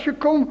grace that should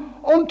come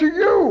unto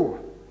you.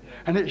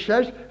 And it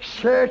says,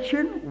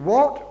 searching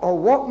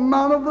what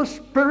man of the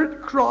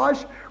Spirit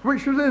Christ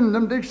which was in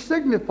them did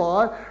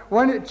signify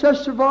when it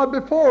testified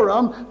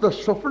beforehand the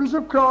sufferings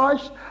of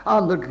Christ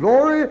and the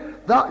glory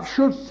that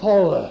should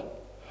follow.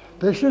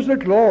 This is the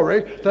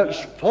glory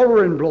that's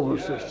following,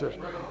 brothers and sisters.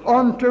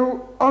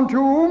 Unto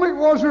whom it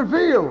was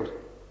revealed,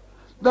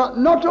 that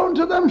not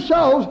unto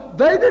themselves,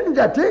 they didn't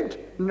get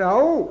it.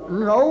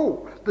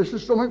 No, this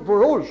is something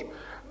for us.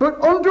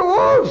 But unto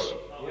us.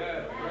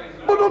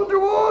 But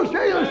unto us,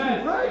 hey,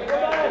 listen, right?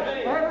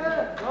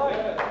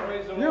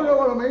 You know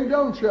what I mean,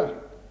 don't you?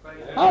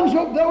 Hands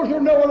up those who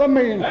know what I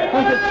mean.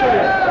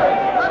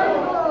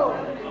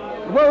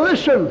 Well,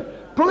 listen,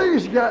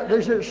 please get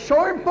this, it's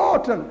so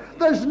important.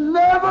 There's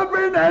never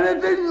been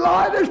anything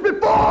like this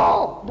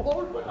before.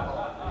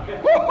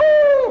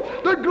 Woo-hoo!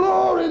 The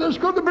glory that's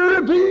going to be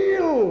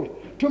revealed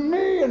to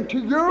me and to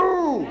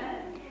you.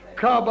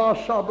 Oh,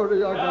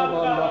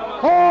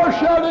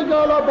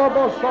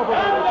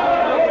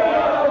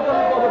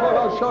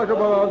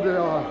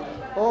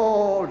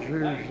 oh,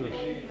 Jesus.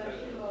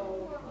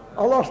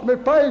 I lost my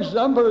pace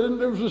then, but I didn't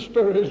lose the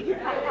spirit.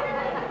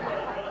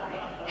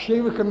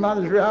 See, we can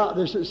manage without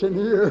this, it's in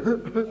here.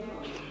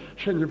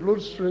 It's in your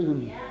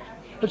bloodstream.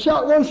 A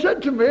chap once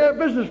said to me, a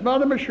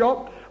businessman in my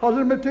shop, I was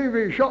in my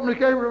TV shop, and he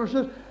came over and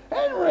said,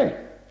 Henry,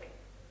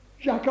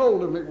 Jack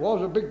Oldham it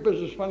was, a big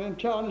businessman in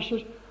town, he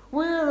says,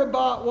 we hear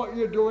about what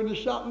you're doing,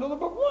 this, that, and other,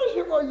 but what is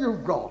it what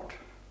you've got?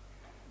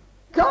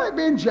 Can it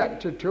be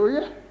injected to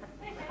you?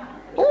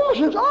 Oh, I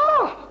said,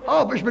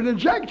 but it's been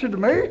injected to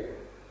me.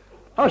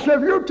 I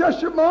said, if you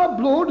tested my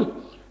blood,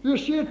 you'll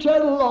see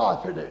eternal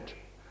life in it.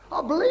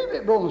 I believe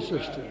it, brothers and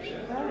sisters.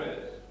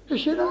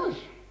 Yes, it does.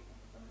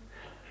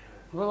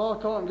 Well, I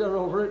can't get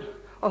over it.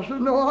 I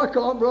said, no, I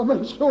can't, but I'm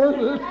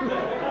enjoying it.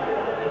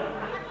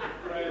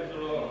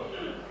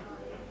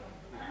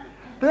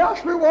 They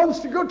asked me once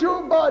to go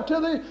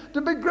to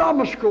the big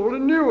grammar school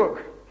in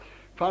Newark.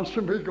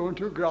 Fancy me going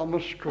to grammar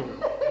school.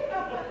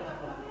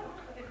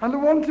 And they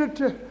wanted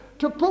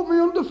to put me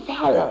under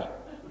fire.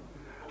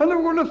 And they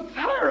were going to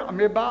fire at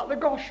me about the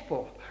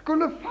gospel.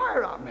 Going to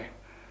fire at me.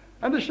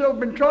 And they said, I've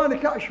been trying to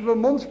catch you for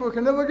months, but we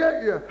can never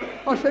get you.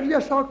 I said,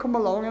 yes, I'll come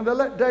along. And they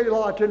let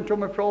daylight into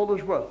me for all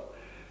there's worth.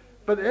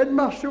 But the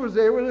headmaster was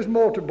there with his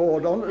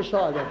motorboard on the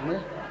side of me.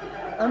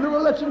 And they were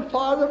letting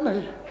fire at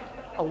me.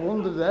 I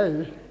won the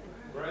day.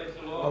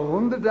 I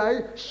won the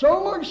day.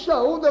 So much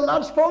so, the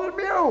lads followed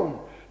me home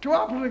to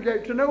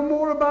Applegate to know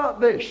more about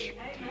this.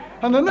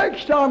 And the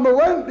next time I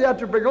went, they had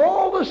to bring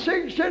all the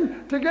seats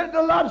in to get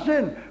the lads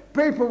in.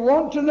 People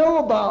want to know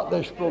about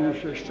this,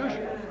 brothers and sisters.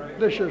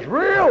 This is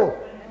real.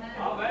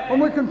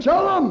 And we can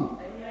tell them.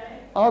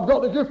 I've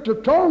got the gift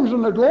of tongues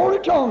and the glory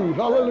tongues.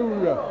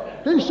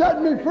 Hallelujah. He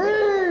set me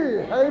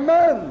free.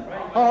 Amen.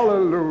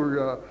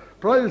 Hallelujah.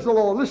 Praise the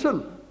Lord.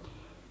 Listen.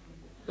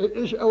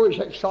 It's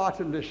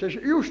exciting, this is.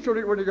 You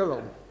study it when you get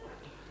home.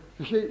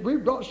 You see,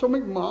 we've got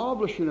something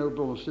marvellous, you know,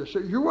 brothers and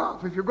sisters. You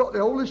have, if you've got the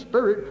Holy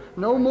Spirit,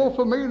 no more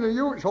for me than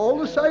you. It's all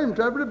the same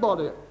to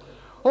everybody.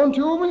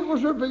 Unto whom it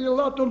was revealed,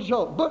 that unto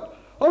self. But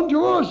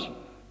unto us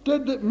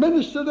did it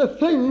minister the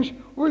things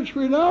which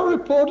we now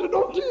reported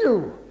unto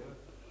you,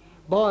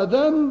 by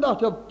them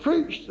that have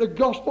preached the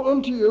gospel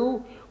unto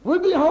you,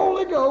 with the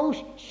Holy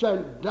Ghost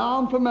sent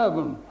down from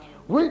heaven,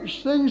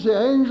 which things the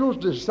angels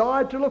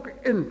desired to look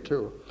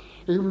into.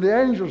 Even the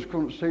angels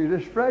couldn't see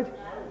this, Fred.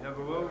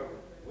 Never will.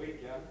 We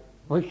can.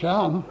 We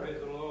can. Praise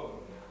the Lord.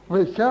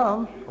 We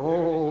can.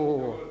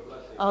 Oh.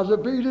 As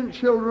obedient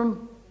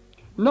children,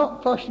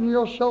 not fashion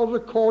yourselves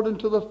according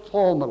to the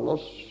former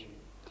lusts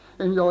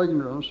in your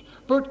ignorance,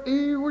 but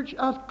he which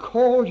hath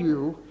called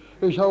you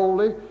is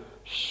holy,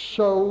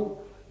 so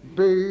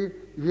be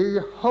ye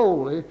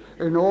holy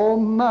in all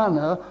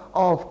manner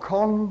of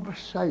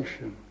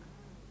conversation.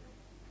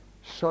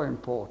 So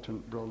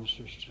important, brothers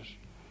and sisters.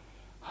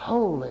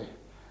 Holy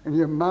in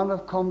your manner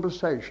of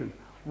conversation.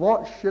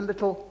 Watch your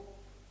little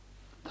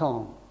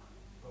tongue.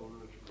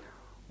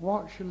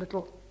 Watch your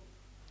little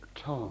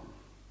tongue.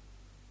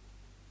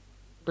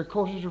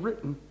 Because it's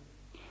written,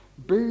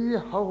 be ye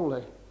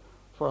holy,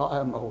 for I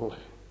am holy.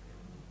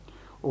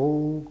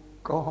 Oh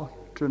God,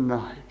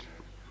 tonight,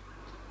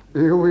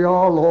 here we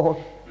are, Lord,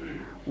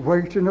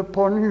 waiting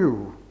upon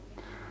you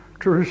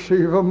to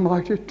receive a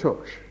mighty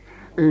touch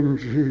in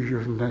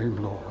Jesus' name,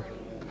 Lord.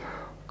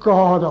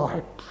 God,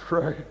 I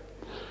pray,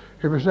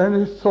 if there's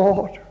any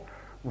thought,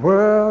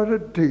 word, or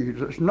deed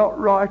that's not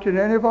right in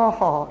any of our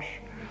hearts,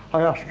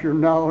 I ask you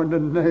now in the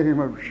name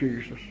of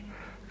Jesus,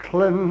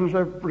 cleanse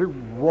every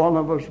one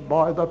of us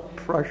by the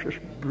precious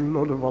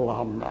blood of the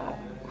Lamb now.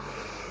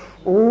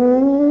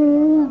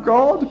 Oh,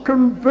 God,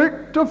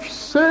 convict of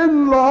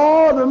sin,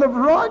 Lord, and of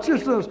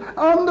righteousness,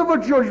 and of a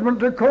judgment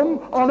to come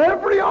on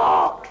every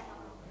heart.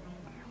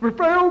 We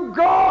pray, oh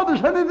God,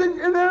 there's anything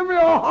in any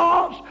of our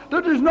hearts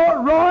that is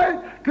not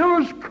right, give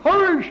us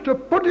courage to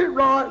put it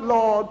right,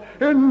 Lord,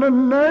 in the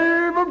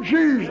name of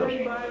Jesus.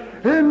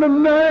 In the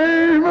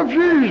name of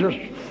Jesus.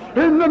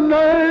 In the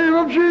name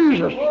of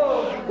Jesus.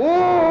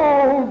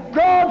 Oh,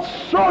 God,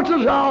 sort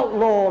us out,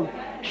 Lord.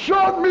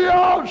 Sort me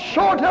out,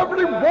 sort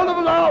every one of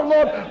us out,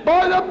 Lord,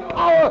 by the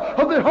power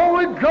of the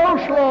Holy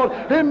Ghost, Lord,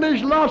 in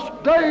these last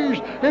days,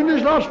 in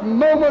these last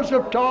moments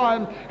of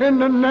time, in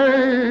the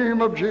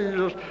name of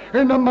Jesus,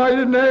 in the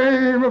mighty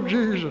name of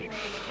Jesus.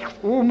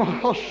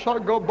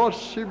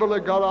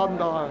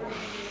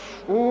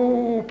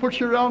 Oh, put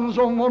your hands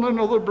on one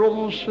another,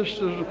 brothers and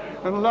sisters,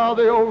 and allow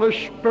the Holy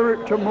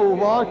Spirit to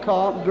move. I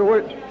can't do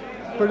it,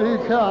 but He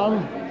can.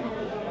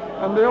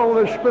 And the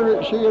Holy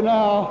Spirit's here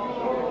now.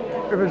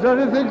 If there's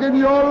anything in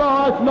your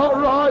life not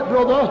right,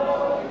 brother,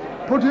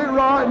 put it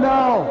right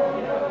now.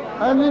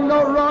 Anything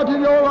not right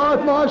in your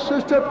life, my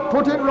sister,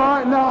 put it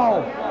right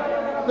now.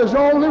 There's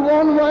only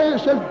one way. It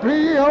says,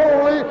 be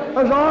holy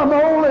as I'm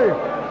holy.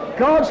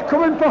 God's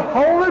coming for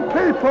holy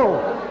people,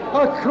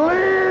 a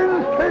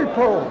clean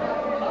people,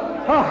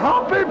 a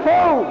happy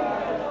folk,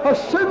 a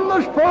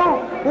sinless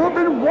folk who have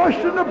been washed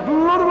in the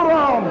blood of the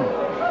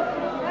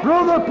Lamb.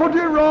 Brother, put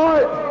it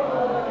right.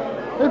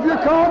 If you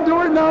can't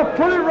do it now,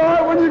 put it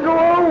right when you go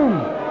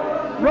home.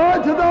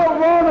 Write to that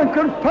one and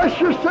confess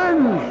your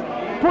sins.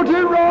 Put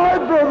it right,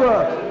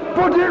 brother.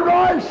 Put it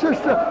right,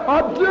 sister.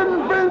 I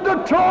didn't mean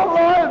to talk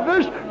like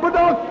this, but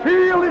I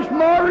feel it's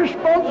my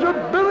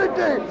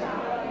responsibility.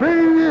 Be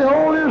ye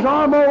holy as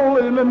I'm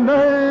holy, in the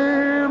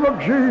name of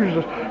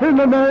Jesus. In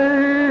the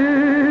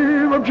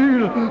name of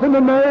Jesus. In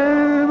the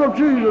name of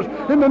Jesus.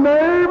 In the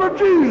name of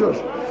Jesus.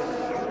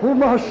 Bring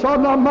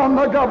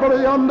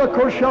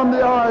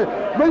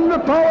the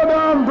power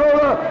down,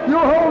 brother. You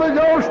Holy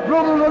Ghost,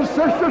 brothers and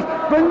sisters,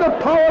 bring the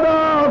power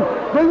down.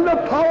 Bring the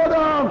power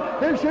down.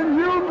 It's in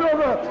you,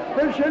 brother.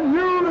 It's in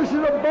you. This is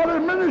a body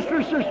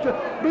ministry, sister.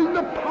 Bring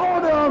the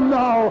power down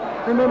now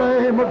in the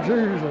name of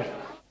Jesus.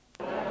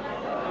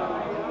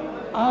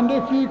 And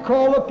if ye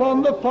call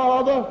upon the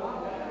Father,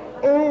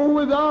 oh,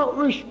 without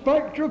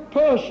respect of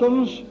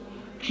persons,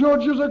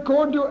 judge us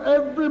according to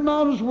every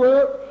man's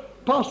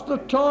work, past the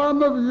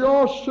time of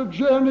your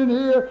sojourning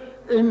here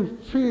in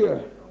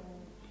fear.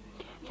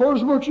 For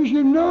as much as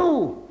you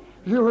know,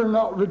 you are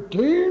not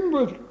redeemed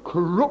with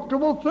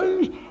corruptible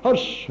things,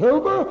 as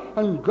silver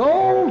and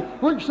gold,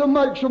 which they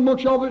make so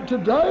much of it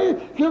today.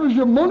 Give us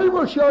your money,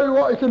 we'll show you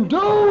what you can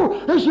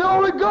do. It's the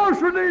Holy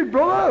Ghost we need,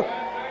 brother.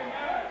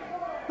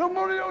 The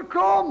money will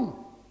come.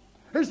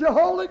 It's the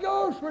Holy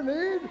Ghost we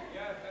need.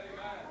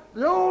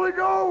 The Holy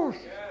Ghost.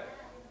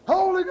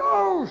 Holy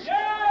Ghost.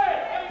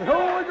 The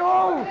Holy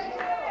Ghost.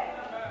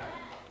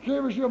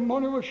 Give us your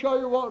money, we'll show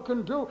you what it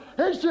can do.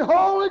 It's the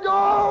Holy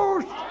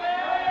Ghost.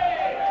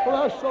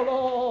 Bless the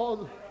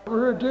Lord.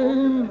 We're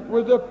redeemed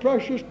with the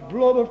precious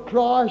blood of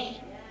Christ,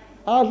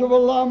 as of a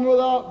lamb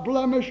without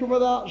blemish and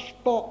without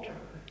spot,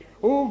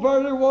 who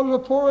verily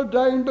was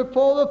foreordained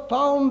before the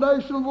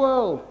foundation of the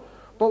world,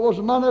 but was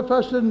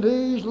manifested in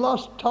these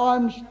last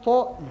times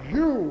for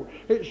you.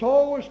 It's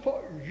always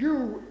for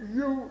you.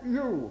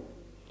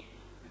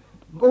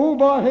 Who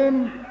by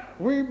him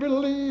we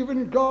believe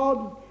in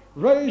God,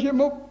 raised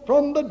him up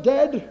from the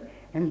dead,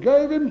 and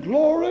gave him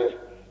glory,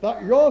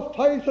 that your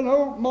faith and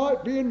hope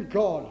might be in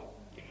God.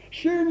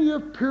 Seeing you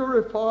have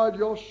purified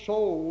your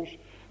souls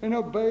in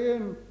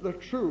obeying the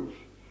truth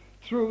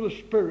through the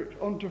Spirit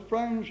unto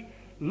friends,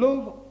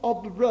 love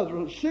of the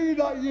brethren. See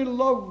that ye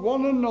love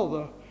one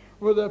another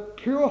with a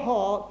pure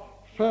heart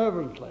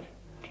fervently,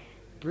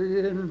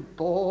 being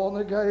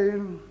born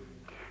again,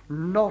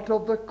 not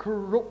of the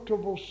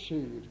corruptible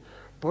seed,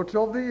 but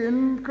of the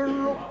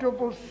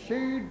incorruptible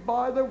seed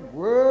by the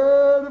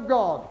word of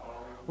God,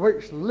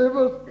 which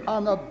liveth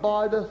and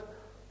abideth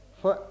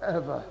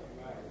forever.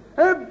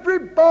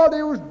 Everybody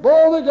who's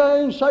born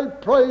again say,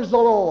 praise the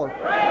Lord.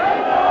 Praise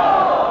the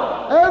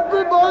Lord.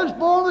 Everybody's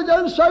born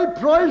again say,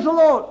 praise the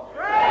Lord.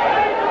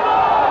 Praise the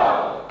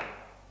Lord.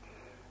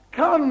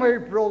 Can we,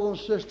 brothers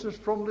and sisters,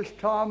 from this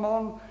time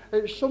on,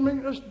 it's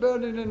something that's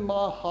burning in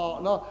my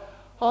heart. Now,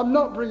 I'm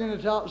not bringing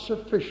it out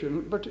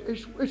sufficient, but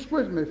it's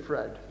with me,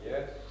 Fred.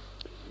 Yes.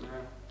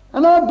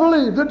 And I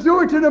believe that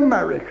do it in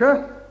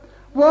America.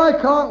 Why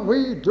can't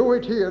we do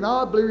it here? And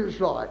I believe it's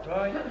right.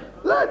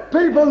 Let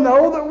people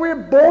know that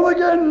we're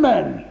born-again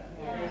men.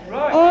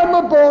 Right. I'm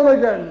a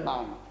born-again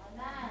man.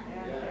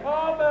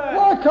 Amen.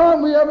 Why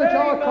can't we have it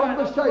our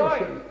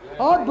conversation?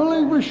 I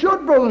believe we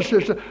should, brother and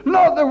sister.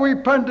 Not that we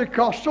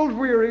Pentecostals,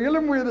 we're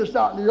healing, we're this,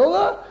 that and the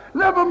other.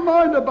 Never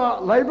mind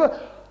about Labour.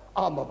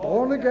 I'm a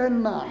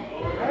born-again man.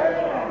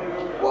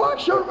 Why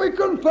shouldn't we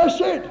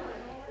confess it?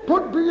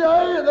 Put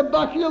BA at the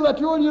back of your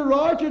letter when you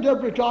write it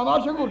every time.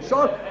 That's a good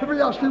start. If you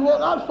ask me what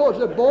that's for,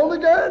 it's born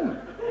again.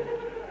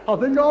 I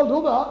think I'll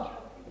do that.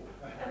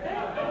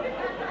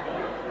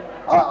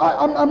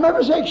 I'm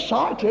ever so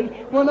excited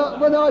when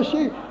I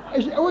see,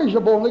 he's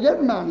a born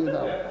again man, you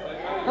know.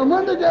 And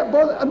when they get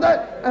born, and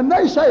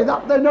they say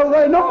that, they know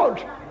they're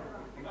not.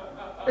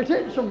 It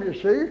hits them, you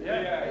see.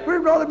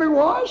 We've got to be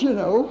wise, you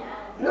know.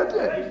 Isn't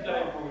it?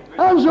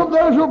 Hands up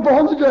those who are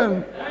born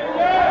again.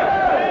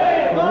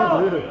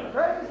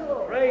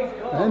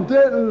 And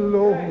it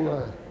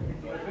lovely.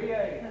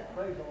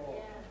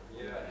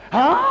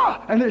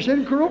 And it's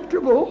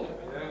incorruptible.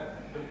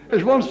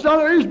 There's one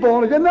standing, he's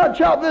born again. That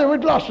chap there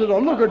with glasses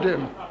on, look at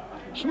him.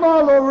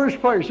 Smile over his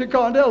face, he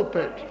can't help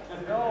it.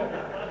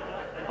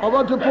 I've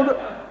had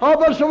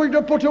something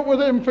to put up with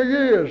him for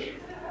years.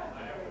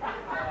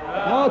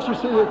 Nice to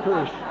see you,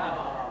 Chris.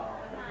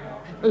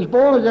 He's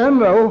born again,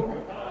 though.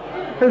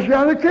 He's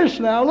getting a kiss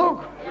now,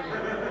 look.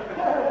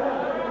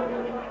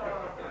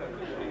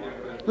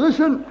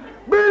 Listen,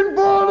 being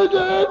born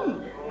again,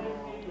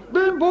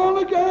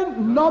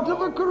 not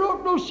of a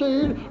corruptible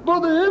seed,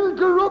 but the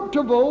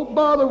incorruptible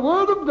by the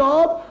word of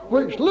God,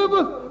 which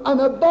liveth and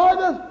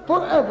abideth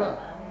forever.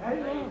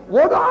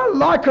 What I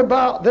like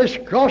about this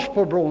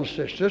gospel, brothers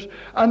and sisters,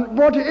 and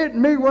what it hit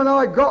me when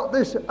I got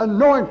this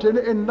anointing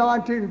in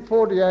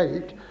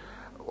 1948,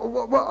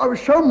 what I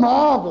was so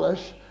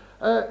marvellous,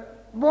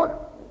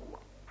 what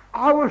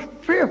I was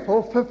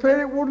fearful for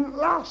fear it wouldn't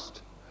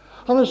last.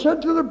 And I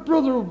said to the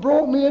brother who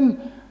brought me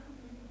in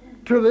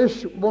to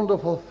this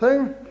wonderful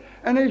thing,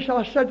 and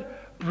I said,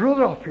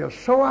 brother, I feel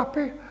so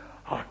happy.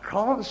 I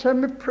can't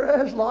send me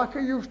prayers like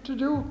I used to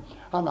do,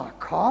 and I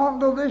can't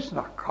do this, and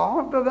I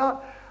can't do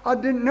that. I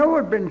didn't know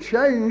I'd been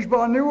changed, but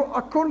I knew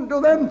I couldn't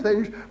do them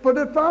things, but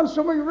I found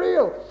something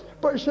real.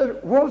 But he said,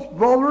 what's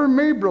bothering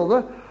me,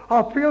 brother?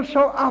 I feel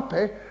so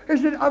happy. He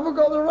said, have I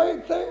got the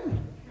right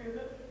thing?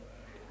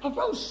 I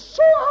felt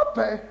so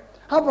happy.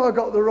 Have I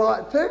got the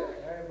right thing?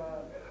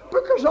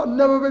 Because I'd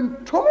never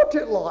been taught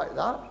it like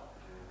that.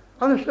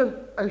 And he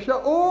said,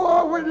 oh,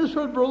 I witness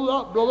with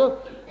that brother.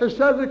 He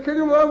said, the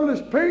kingdom of heaven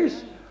is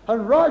peace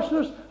and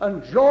righteousness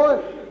and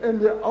joy in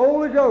the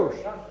Holy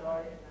Ghost.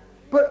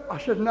 But I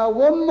said, now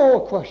one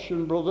more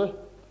question, brother.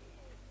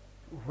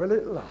 Will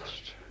it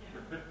last?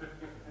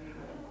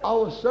 I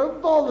was so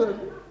bothered.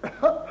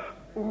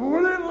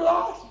 Will it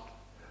last?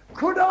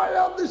 Could I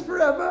have this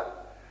forever?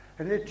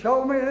 And he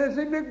told me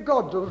anything that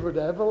God does was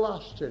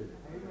everlasting.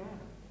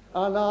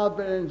 And I've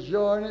been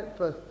enjoying it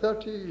for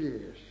 30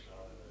 years.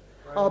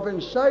 I've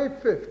been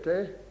saved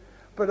 50,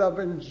 but I've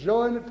been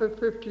enjoying it for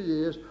 50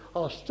 years.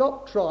 I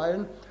stopped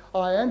trying.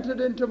 I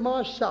entered into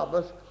my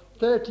Sabbath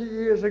 30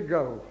 years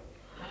ago.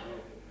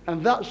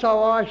 And that's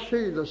how I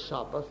see the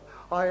Sabbath.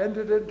 I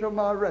entered into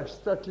my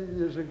rest 30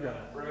 years ago.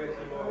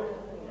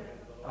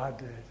 I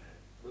did.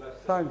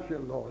 Thank you,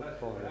 Lord,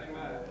 for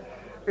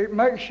it. It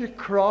makes you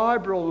cry,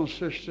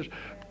 brothers and sisters,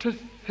 to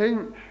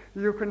think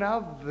you can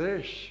have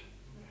this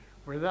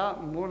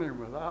without money,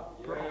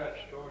 without price.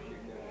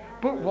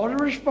 But what a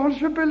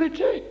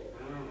responsibility.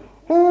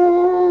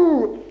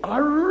 Oh, I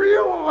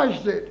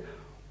realized it.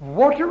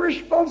 What a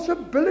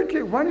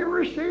responsibility when you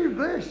receive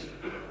this.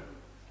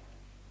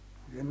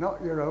 You're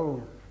not your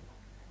own.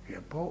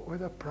 You're bought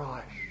with a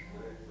price.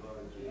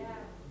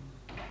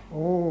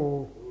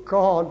 Oh,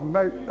 God,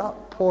 make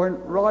that point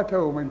right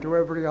home into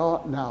every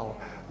heart now,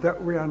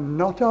 that we are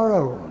not our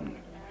own.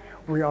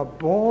 We are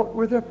bought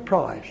with a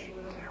price.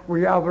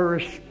 We have a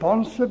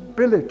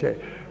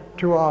responsibility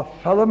to our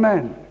fellow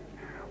men.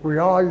 We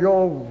are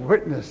your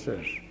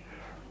witnesses.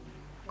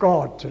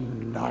 God,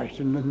 tonight,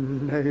 in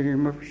the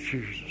name of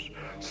Jesus,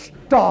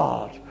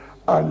 start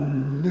a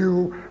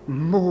new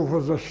move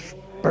of the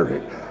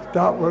Spirit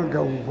that will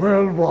go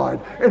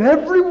worldwide. And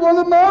every one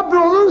of my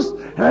brothers,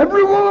 and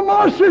every one of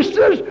my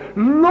sisters,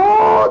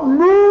 Lord,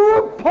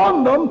 move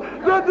upon them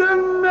that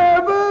they'll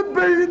never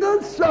be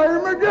the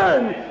same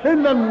again.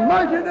 In the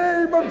mighty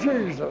name of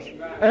Jesus.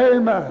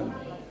 Amen.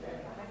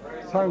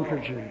 Thank you,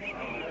 Jesus.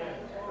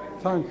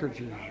 Thank you,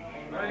 Jesus.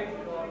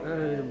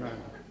 Amen.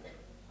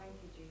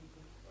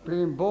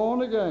 Being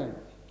born again,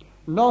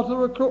 not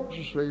of a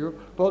corruptible seed,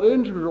 but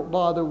incorruptible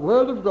by the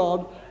word of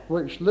God,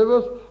 which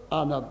liveth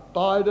and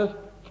abideth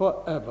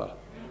forever.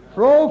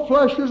 For all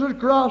flesh is as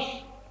grass,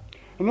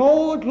 and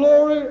all the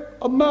glory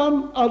of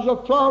man as a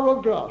flower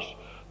of grass.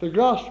 The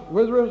grass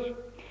withereth,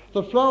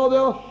 the flower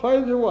thereof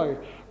fadeth away,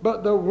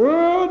 but the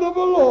word of the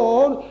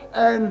Lord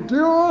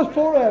endureth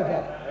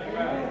forever.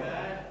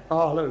 Amen.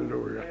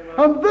 Hallelujah.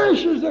 And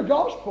this is the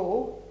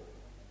gospel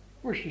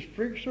which is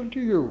preached unto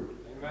you.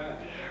 Amen.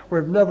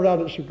 We've never had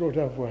it so good,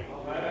 have we?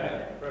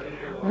 Amen.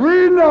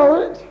 We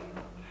know it.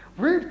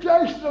 We've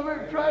tasted of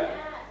it, Fred.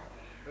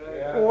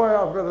 Oh,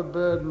 I've got a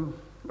burden.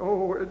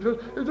 Oh, it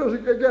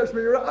gets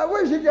me around.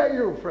 Where does it get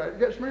you, Fred? It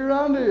gets me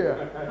around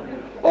here.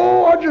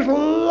 Oh, I just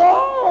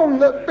long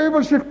that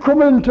people should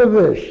come into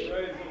this.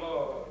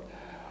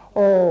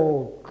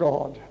 Oh,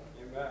 God.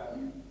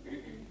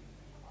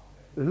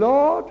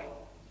 Lord,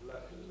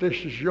 this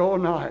is your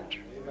night.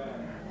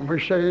 And we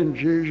say in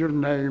Jesus'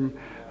 name,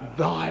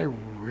 thy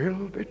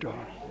will be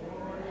done.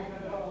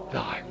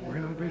 Thy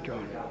will be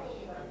done.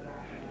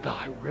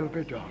 Thy will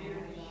be done.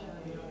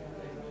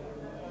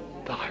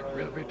 Thy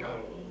will be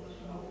done.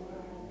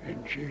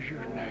 In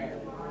Jesus' name.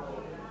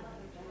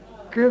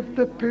 Give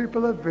the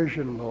people a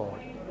vision, Lord,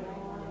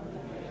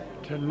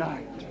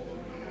 tonight.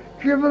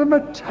 Give them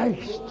a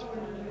taste.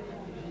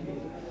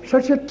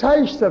 Such a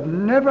taste they've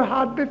never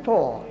had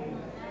before.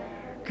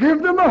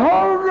 Give them a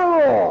hunger,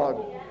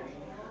 Lord.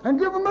 And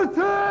give them a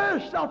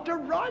thirst after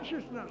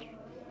righteousness.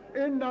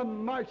 In the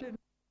mighty name.